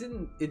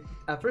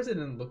at first it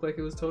didn't look like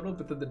it was totaled,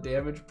 but then the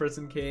damage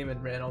person came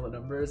and ran all the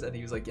numbers, and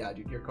he was like, "Yeah,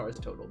 dude, your car's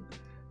totaled."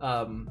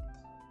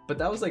 But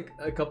that was like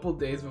a couple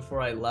days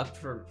before I left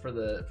for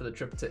the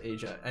trip to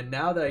Asia, and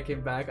now that I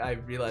came back, I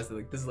realized that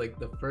like this is like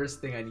the first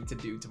thing I need to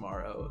do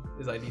tomorrow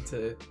is I need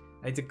to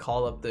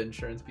call up the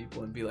insurance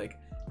people and be like,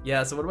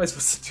 yeah, so what am I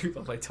supposed to do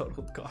about my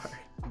totaled car?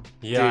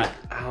 Yeah. Dude,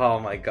 oh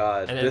my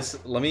god. And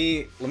let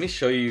me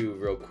show you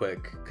real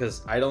quick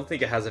because I don't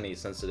think it has any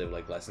sensitive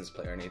like license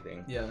plate or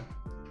anything. Yeah.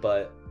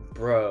 But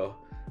bro,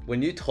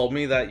 when you told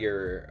me that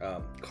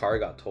your car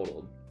got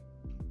totaled,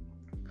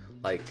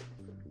 like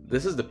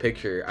this is the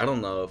picture. I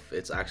don't know if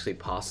it's actually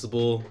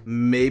possible.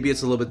 Maybe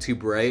it's a little bit too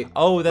bright.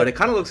 Oh, but it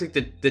kind of looks like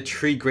the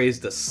tree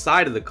grazed the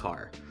side of the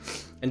car.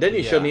 And then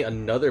you showed me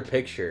another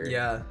picture.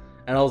 Yeah.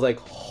 And I was like,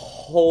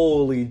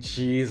 holy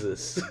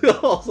Jesus. I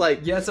was like,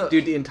 yeah, so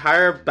dude, the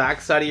entire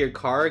backside of your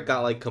car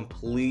got like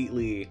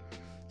completely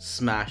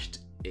smashed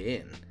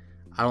in.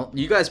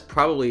 You guys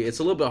probably, it's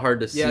a little bit hard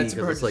to see because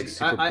it's like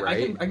super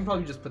bright. I can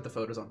probably just put the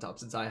photos on top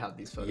since I have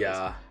these photos.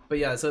 Yeah. But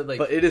yeah, so like.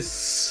 But it is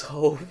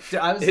so.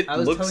 It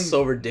looks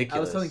so ridiculous. I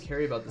was telling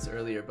Carrie about this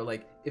earlier, but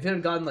like, if it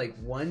had gone like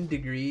 1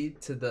 degree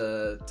to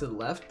the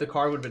left, the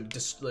car would have been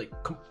just like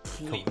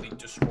completely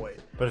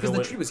destroyed. Because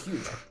the tree was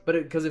huge. But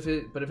if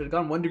it had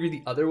gone 1 degree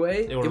the other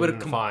way, it would have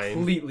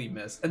completely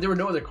missed. And there were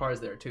no other cars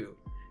there too.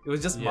 It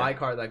was just my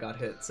car that got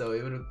hit, so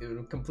it would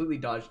have completely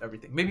dodged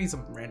everything. Maybe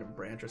some random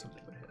branch or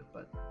something would hit,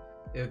 but.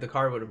 The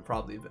car would have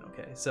probably been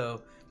okay.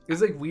 So it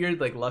was like weird,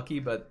 like lucky,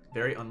 but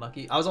very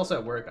unlucky. I was also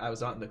at work. I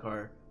was not in the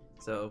car.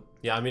 So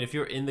yeah, I mean, if you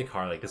were in the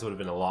car, like this would have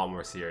been a lot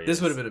more serious.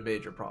 This would have been a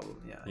major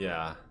problem. Yeah.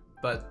 Yeah.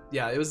 But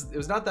yeah, it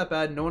was not that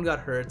bad. No one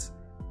got hurt.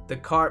 The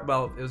car,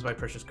 well, it was my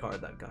precious car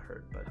that got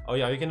hurt. But oh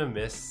yeah, are you gonna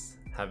miss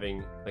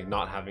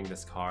not having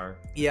this car?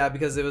 Yeah,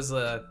 because it was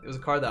a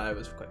car that I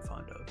was quite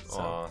fond of.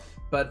 So.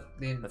 But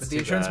the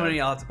insurance money,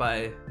 I'll have to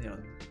buy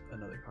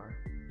another car.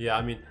 Yeah,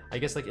 I mean, I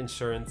guess like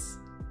insurance.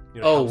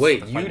 Oh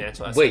wait,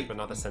 but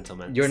not the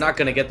sentiment. You're not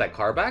gonna get that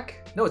car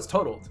back? No, it's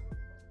totaled.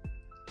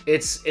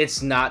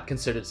 It's not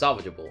considered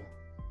salvageable.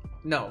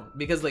 No,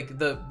 because like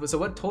so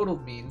what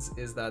totaled means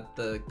is that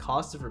the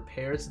cost of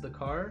repairs to the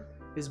car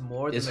is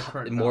more than the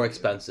current more value.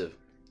 Expensive.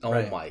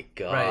 Oh my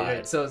god.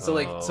 Right. So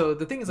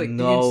the thing is like way.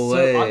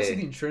 So obviously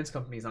the insurance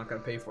company is not gonna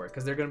pay for it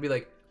because they're gonna be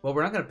like, well,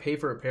 we're not gonna pay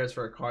for repairs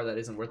for a car that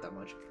isn't worth that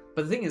much.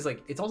 But the thing is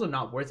like, it's also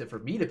not worth it for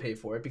me to pay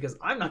for it because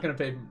I'm not gonna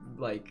pay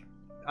like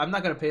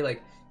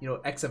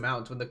X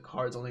amount when the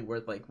car's only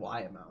worth like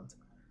Y amount.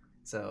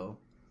 So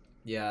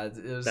yeah,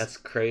 it was. That's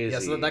crazy. Yeah,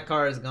 so that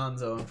car is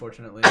gonzo,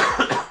 unfortunately.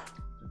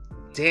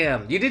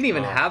 Damn, you didn't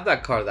even have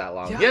that car that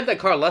long. Yeah. You had that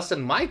car less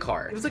than my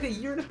car. It was like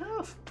 1.5 years.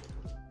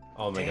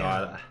 Oh my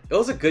god. It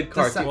was a good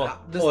car.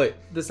 The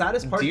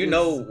saddest part. Do you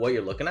know what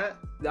you're looking at?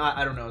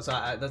 I don't know. So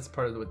that's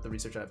part of the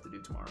research I have to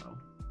do tomorrow.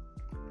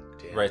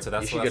 Damn. Right. So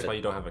that's why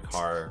you don't have a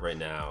car right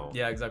now.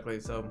 Yeah, exactly.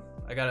 So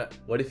I gotta.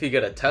 What if you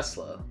get a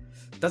Tesla?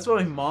 That's what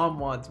my mom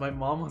wants. My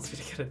mom wants me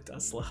to get a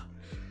Tesla.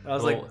 I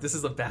was like, this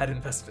is a bad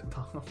investment,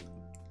 Mom.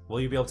 Will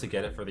you be able to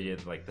get it for the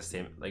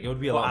same? Like it would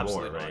be a lot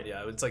more, right? Not.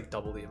 Yeah, it's like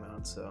double the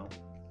amount. So.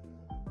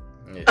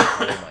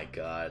 Oh my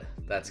god,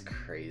 that's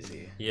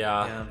crazy.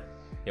 Yeah.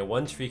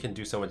 One tree can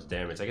do so much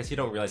damage. I guess you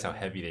don't realize how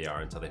heavy they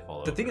are until they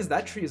fall over. The thing is,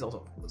 that tree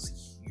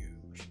was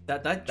huge.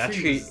 That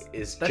tree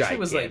is gigantic. Tree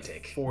was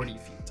like 40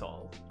 feet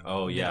tall.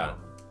 Oh yeah,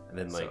 and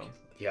then like.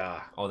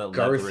 Yeah. Oh, that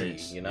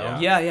girthy, leverage,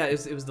 Yeah.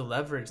 It was the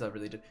leverage that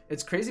really did.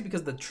 It's crazy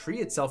because the tree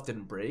itself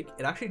didn't break.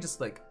 It actually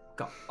just like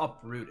got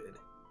uprooted.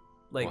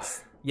 Like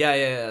what?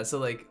 Yeah. So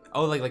like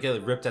like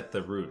it ripped at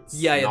the roots.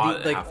 Yeah,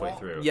 not halfway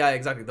through. Yeah,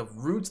 exactly. The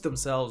roots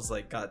themselves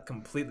like got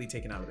completely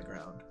taken out of the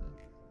ground.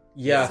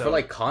 Yeah, So- for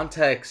like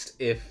context,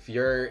 if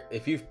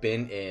you've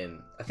been in,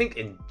 I think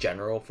in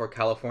general for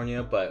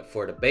California, but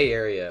for the Bay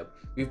Area,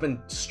 we've been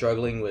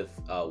struggling with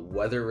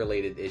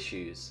weather-related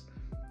issues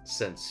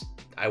since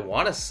I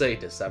want to say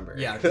December.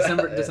 Yeah,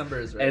 December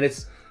is right. And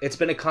it's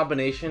been a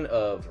combination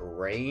of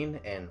rain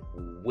and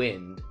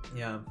wind.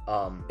 Yeah.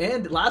 And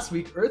And last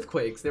week,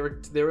 earthquakes. There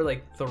were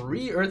like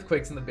 3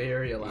 earthquakes in the Bay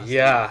Area last week.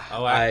 yeah,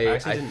 Oh, I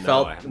actually I didn't know.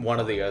 felt I hadn't one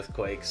of the thought.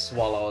 earthquakes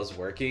while I was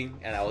working,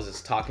 and I was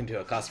just talking to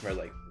a customer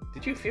like,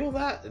 "Did you feel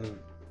that?" And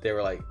they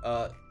were like,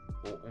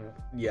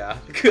 yeah."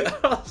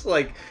 I was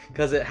like,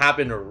 because it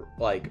happened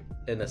like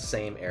in the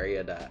same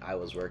area that I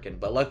was working,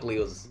 but luckily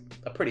it was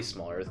a pretty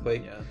small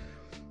earthquake. Yeah.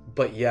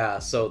 But yeah,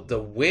 so the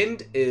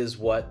wind is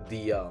what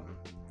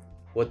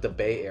the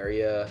Bay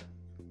Area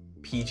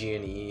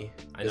PG&E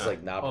I is know.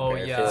 like not Oh,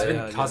 prepared yeah, for. It's it. been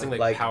yeah, causing yeah. like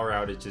Like, power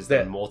outages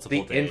The, in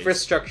multiple the days.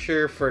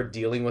 infrastructure for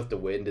dealing with the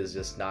wind is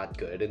just not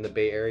good in the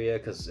Bay Area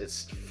because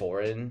it's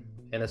foreign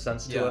in a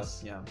sense to Yeah.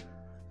 us. Yeah.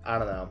 I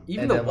don't know.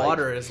 Even And the then, like,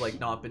 water has like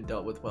not been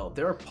dealt with well.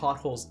 There are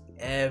potholes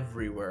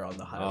everywhere on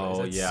the highways.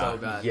 Oh, It's yeah. so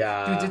bad.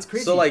 Yeah. Dude, it's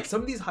crazy. So, like,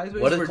 some of these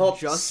highways what is were it called?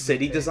 just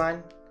City repaved.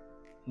 design?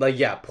 Like,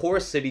 yeah, poor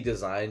city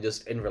design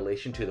just in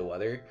relation to the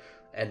weather.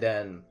 And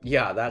then,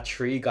 yeah, that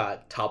tree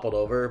got toppled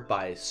over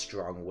by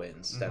strong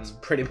winds. That's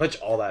pretty much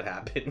all that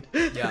happened.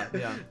 Yeah,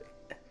 yeah.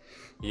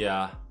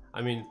 Yeah,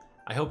 I mean,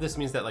 I hope this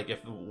means that like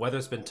if the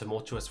weather's been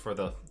tumultuous for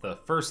the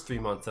first 3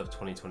 months of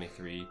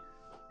 2023,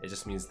 it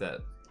just means that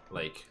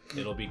like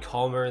it'll be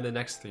calmer in the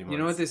next 3 months. You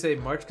know what they say?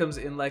 March comes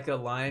in like a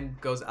lion,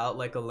 goes out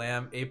like a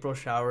lamb. April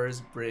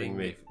showers bring.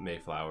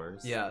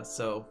 Mayflowers. Yeah,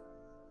 so.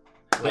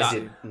 I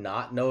did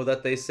not know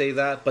that they say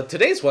that. But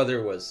today's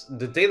weather was,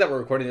 the day that we're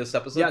recording this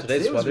episode, Yeah,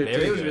 today's today was, weather,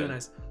 today was good. really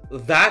nice.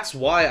 that's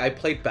why I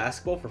played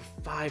basketball for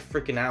 5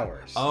 freaking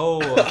hours.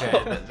 Oh,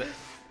 okay.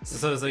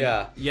 So it's like,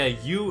 Yeah.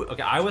 you.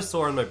 Okay, I was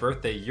sore on my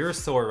birthday. You're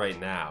sore right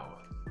now.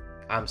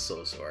 I'm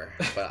so sore.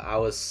 But I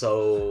was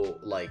so,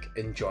 like,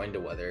 enjoying the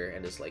weather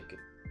and just, like,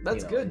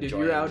 That's know, good, dude.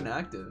 You're out and enjoying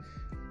active.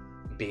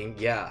 being,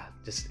 yeah,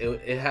 just,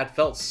 it had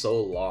felt so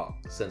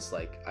long since,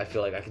 like, I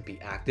feel like I could be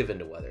active in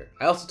the weather.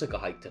 I also took a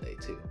hike today,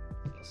 too.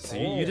 So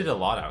you did a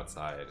lot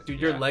outside. Dude,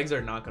 your Yeah. legs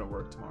are not gonna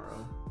work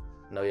tomorrow.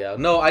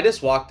 No, I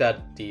just walked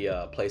at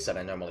the place that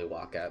I normally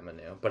walk at,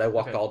 Manu. But I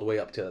walked Okay. all the way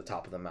up to the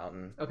top of the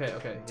mountain. Okay, yeah,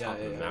 Top yeah, of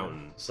the yeah.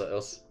 mountain. So it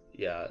was,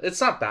 yeah,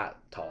 it's not that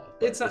tall.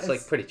 But It's not- it's like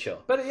it's- pretty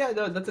chill. But yeah,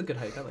 no, that's a good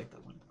hike. I like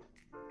that one.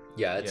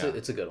 Yeah, Yeah.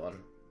 it's a good one.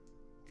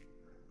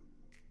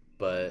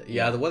 But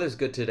yeah, the weather's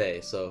good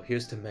today, so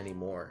here's to many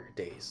more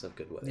days of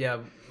good weather. Yeah,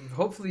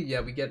 hopefully, yeah,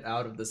 we get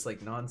out of this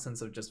like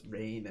nonsense of just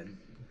rain and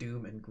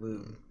doom and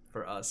gloom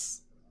for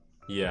us,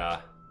 Yeah.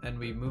 and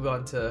we move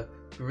on to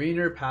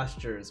greener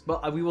pastures.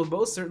 But we will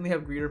most certainly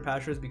have greener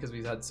pastures because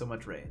we've had so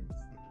much rain,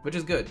 which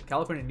is good.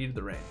 California needed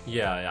the rain.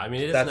 Yeah. I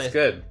mean, it is That's nice.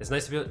 good. It's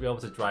nice to be able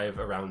to drive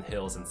around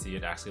hills and see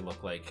it actually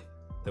look like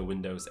the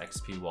Windows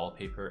XP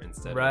wallpaper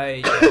instead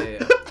Right.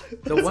 Yeah.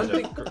 The of, one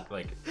instead thing, of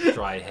like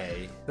dry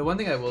hay. the one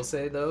thing I will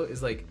say though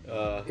is like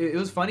it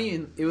was funny,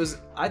 and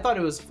I thought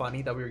it was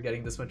funny that we were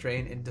getting this much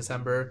rain in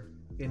December,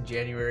 in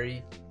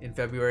January, in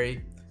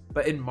February,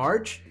 but in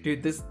March,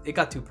 dude, it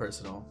got too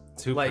personal.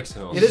 Too Like,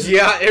 personal. it is-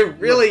 Yeah, it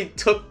really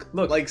took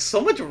look. like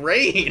so much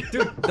rain.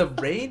 Dude, the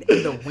rain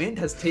and the wind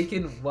has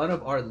taken one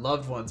of our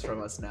loved ones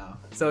from us now.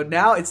 So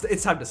now it's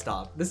time to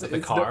stop. This The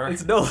it's car? No,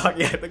 it's no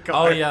longer the Oh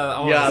car. yeah.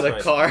 Oh, yeah, that's the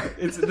right. car.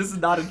 This is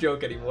not a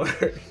joke anymore.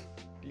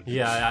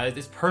 Yeah,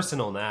 it's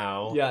personal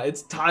now. Yeah,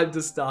 it's time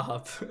to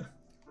stop.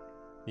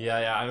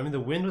 Yeah. I mean, the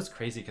wind was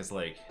crazy because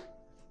like,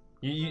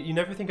 you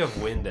never think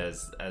of wind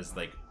as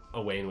like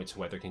a way in which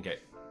weather can get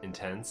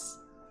intense,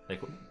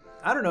 like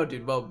I don't know,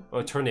 dude. Well,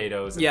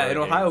 tornadoes. and yeah, in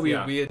hurricanes, Ohio we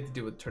yeah. had to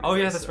do with tornadoes. Oh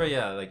yeah, that's so. right.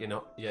 Yeah, like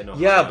Ohio.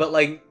 Yeah, but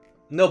like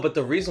no, but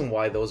the reason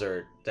why those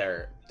are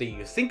there, that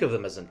you think of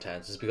them as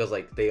intense, is because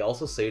like they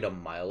also say the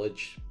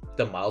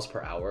miles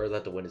per hour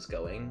that the wind is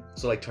going.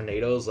 So like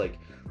tornadoes, like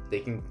they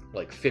can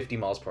like 50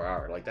 miles per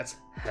hour. Like that's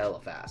hella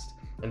fast.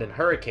 And then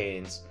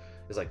hurricanes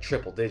is like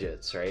triple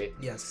digits, right?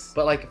 Yes.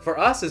 But like for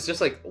us, it's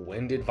just like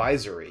wind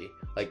advisory.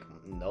 Like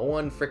no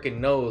one freaking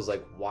knows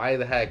like why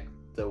the heck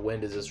the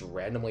wind is just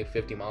randomly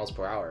 50 miles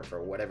per hour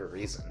for whatever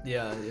reason.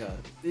 Yeah.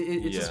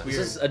 It's just Yeah. weird.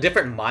 It's just a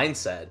different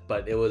mindset,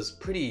 but it was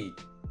pretty.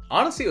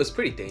 Honestly, it was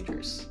pretty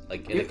dangerous.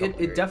 Like in a couple It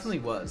areas. definitely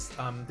was.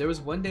 There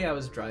was one day I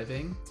was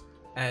driving,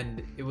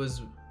 and it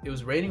was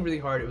raining really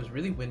hard. It was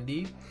really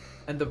windy,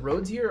 and the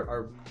roads here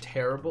are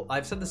terrible.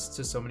 I've said this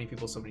to so many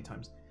people so many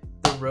times.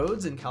 The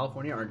roads in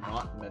California are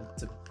not meant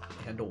to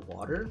handle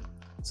water,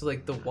 so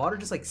like the water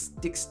just like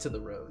sticks to the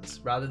roads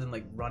rather than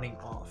like running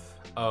off.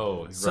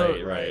 Oh,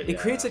 So, right. It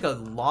creates like a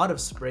lot of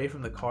spray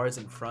from the cars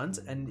in front,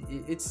 and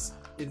it's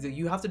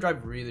you have to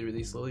drive really,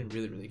 really slowly and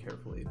really, really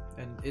carefully,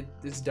 and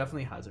it's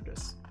definitely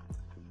hazardous.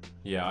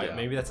 Yeah.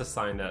 Maybe that's a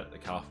sign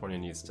that California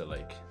needs to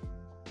like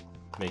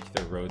make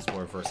their roads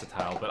more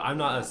versatile. But I'm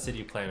not a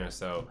city planner,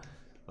 so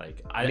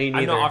like Me I'm not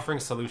neither. offering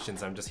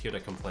solutions. I'm just here to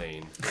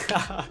complain.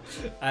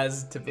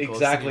 As typical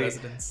Exactly. city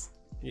residents.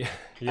 Yeah.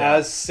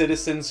 As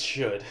citizens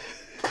should.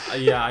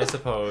 Yeah, I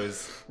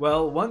suppose.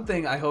 Well, one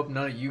thing I hope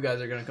none of you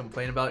guys are going to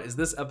complain about is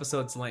this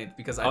episode's length,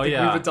 because I think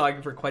yeah. we've been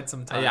talking for quite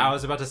some time. Yeah, I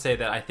was about to say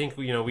that I think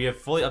we have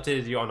fully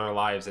updated you on our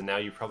lives, and now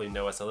you probably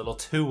know us a little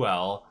too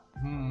well.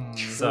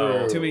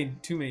 So too many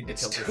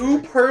It's details. too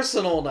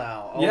personal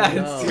now. Oh, yeah,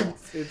 no.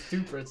 it's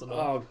too personal.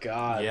 Oh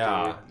god.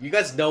 Yeah. Dude. You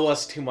guys know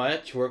us too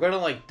much. We're gonna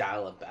like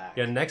dial it back.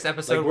 Yeah, next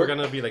episode Like, we're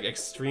gonna be like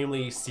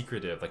extremely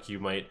secretive. Like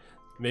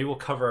maybe we'll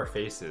cover our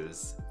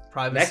faces.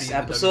 Privacy Next in the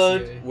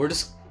episode, WCA. we're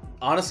just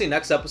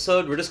next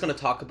episode we're just gonna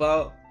talk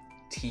about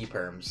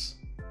T-perms.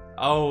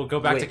 Oh, go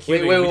back to Wait,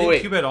 cubing. wait, We didn't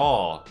wait. cube at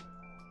all.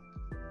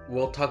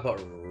 We'll talk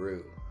about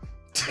Rue.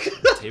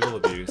 Table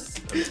abuse.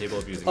 I'm table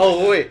abusing.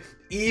 Oh wait,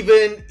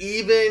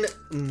 even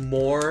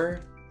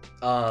more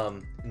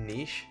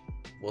niche.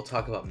 We'll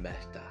talk about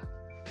Mehta.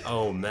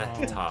 Oh,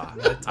 meta.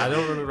 Meta. I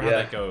don't remember how Yeah.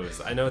 that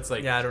goes. I know it's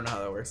like Yeah, I don't know how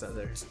that works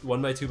either.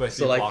 1x2x3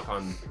 So, like- block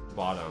on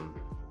bottom.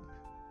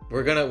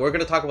 We're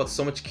gonna talk about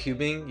so much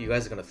cubing, you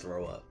guys are gonna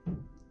throw up.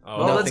 Oh,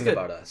 Well, that's Nothing good.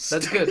 about us.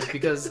 That's good,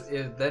 because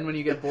then when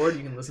you get bored,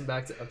 you can listen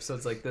back to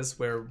episodes like this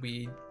where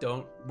we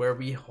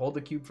hold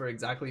the cube for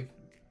exactly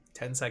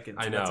 10 seconds.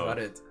 I and That's know. about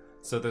it.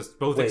 so there's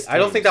both. Wait, I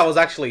don't think that was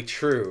actually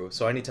true,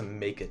 so I need to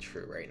make it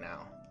true right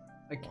now.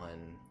 Like-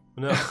 One.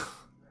 No.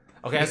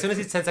 Okay, as soon as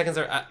these 10 seconds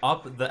are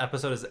up, the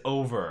episode is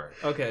over.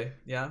 Okay,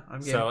 yeah, I'm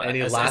game. So Any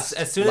as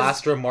soon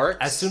last remarks?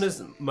 as soon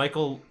as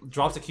Michael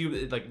drops a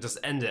cube, like just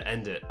end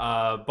it.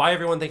 Bye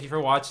everyone, thank you for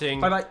watching.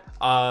 Bye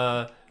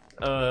bye.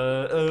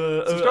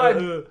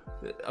 Subscribe.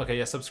 Okay,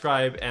 yeah,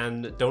 subscribe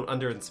and don't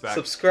under-inspect.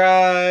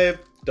 Subscribe.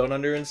 Don't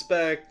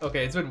under-inspect.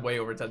 Okay, it's been way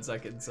over 10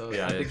 seconds, so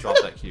Yeah, I think drop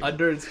that cube.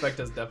 under inspect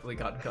has definitely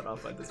gotten cut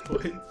off by this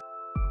point.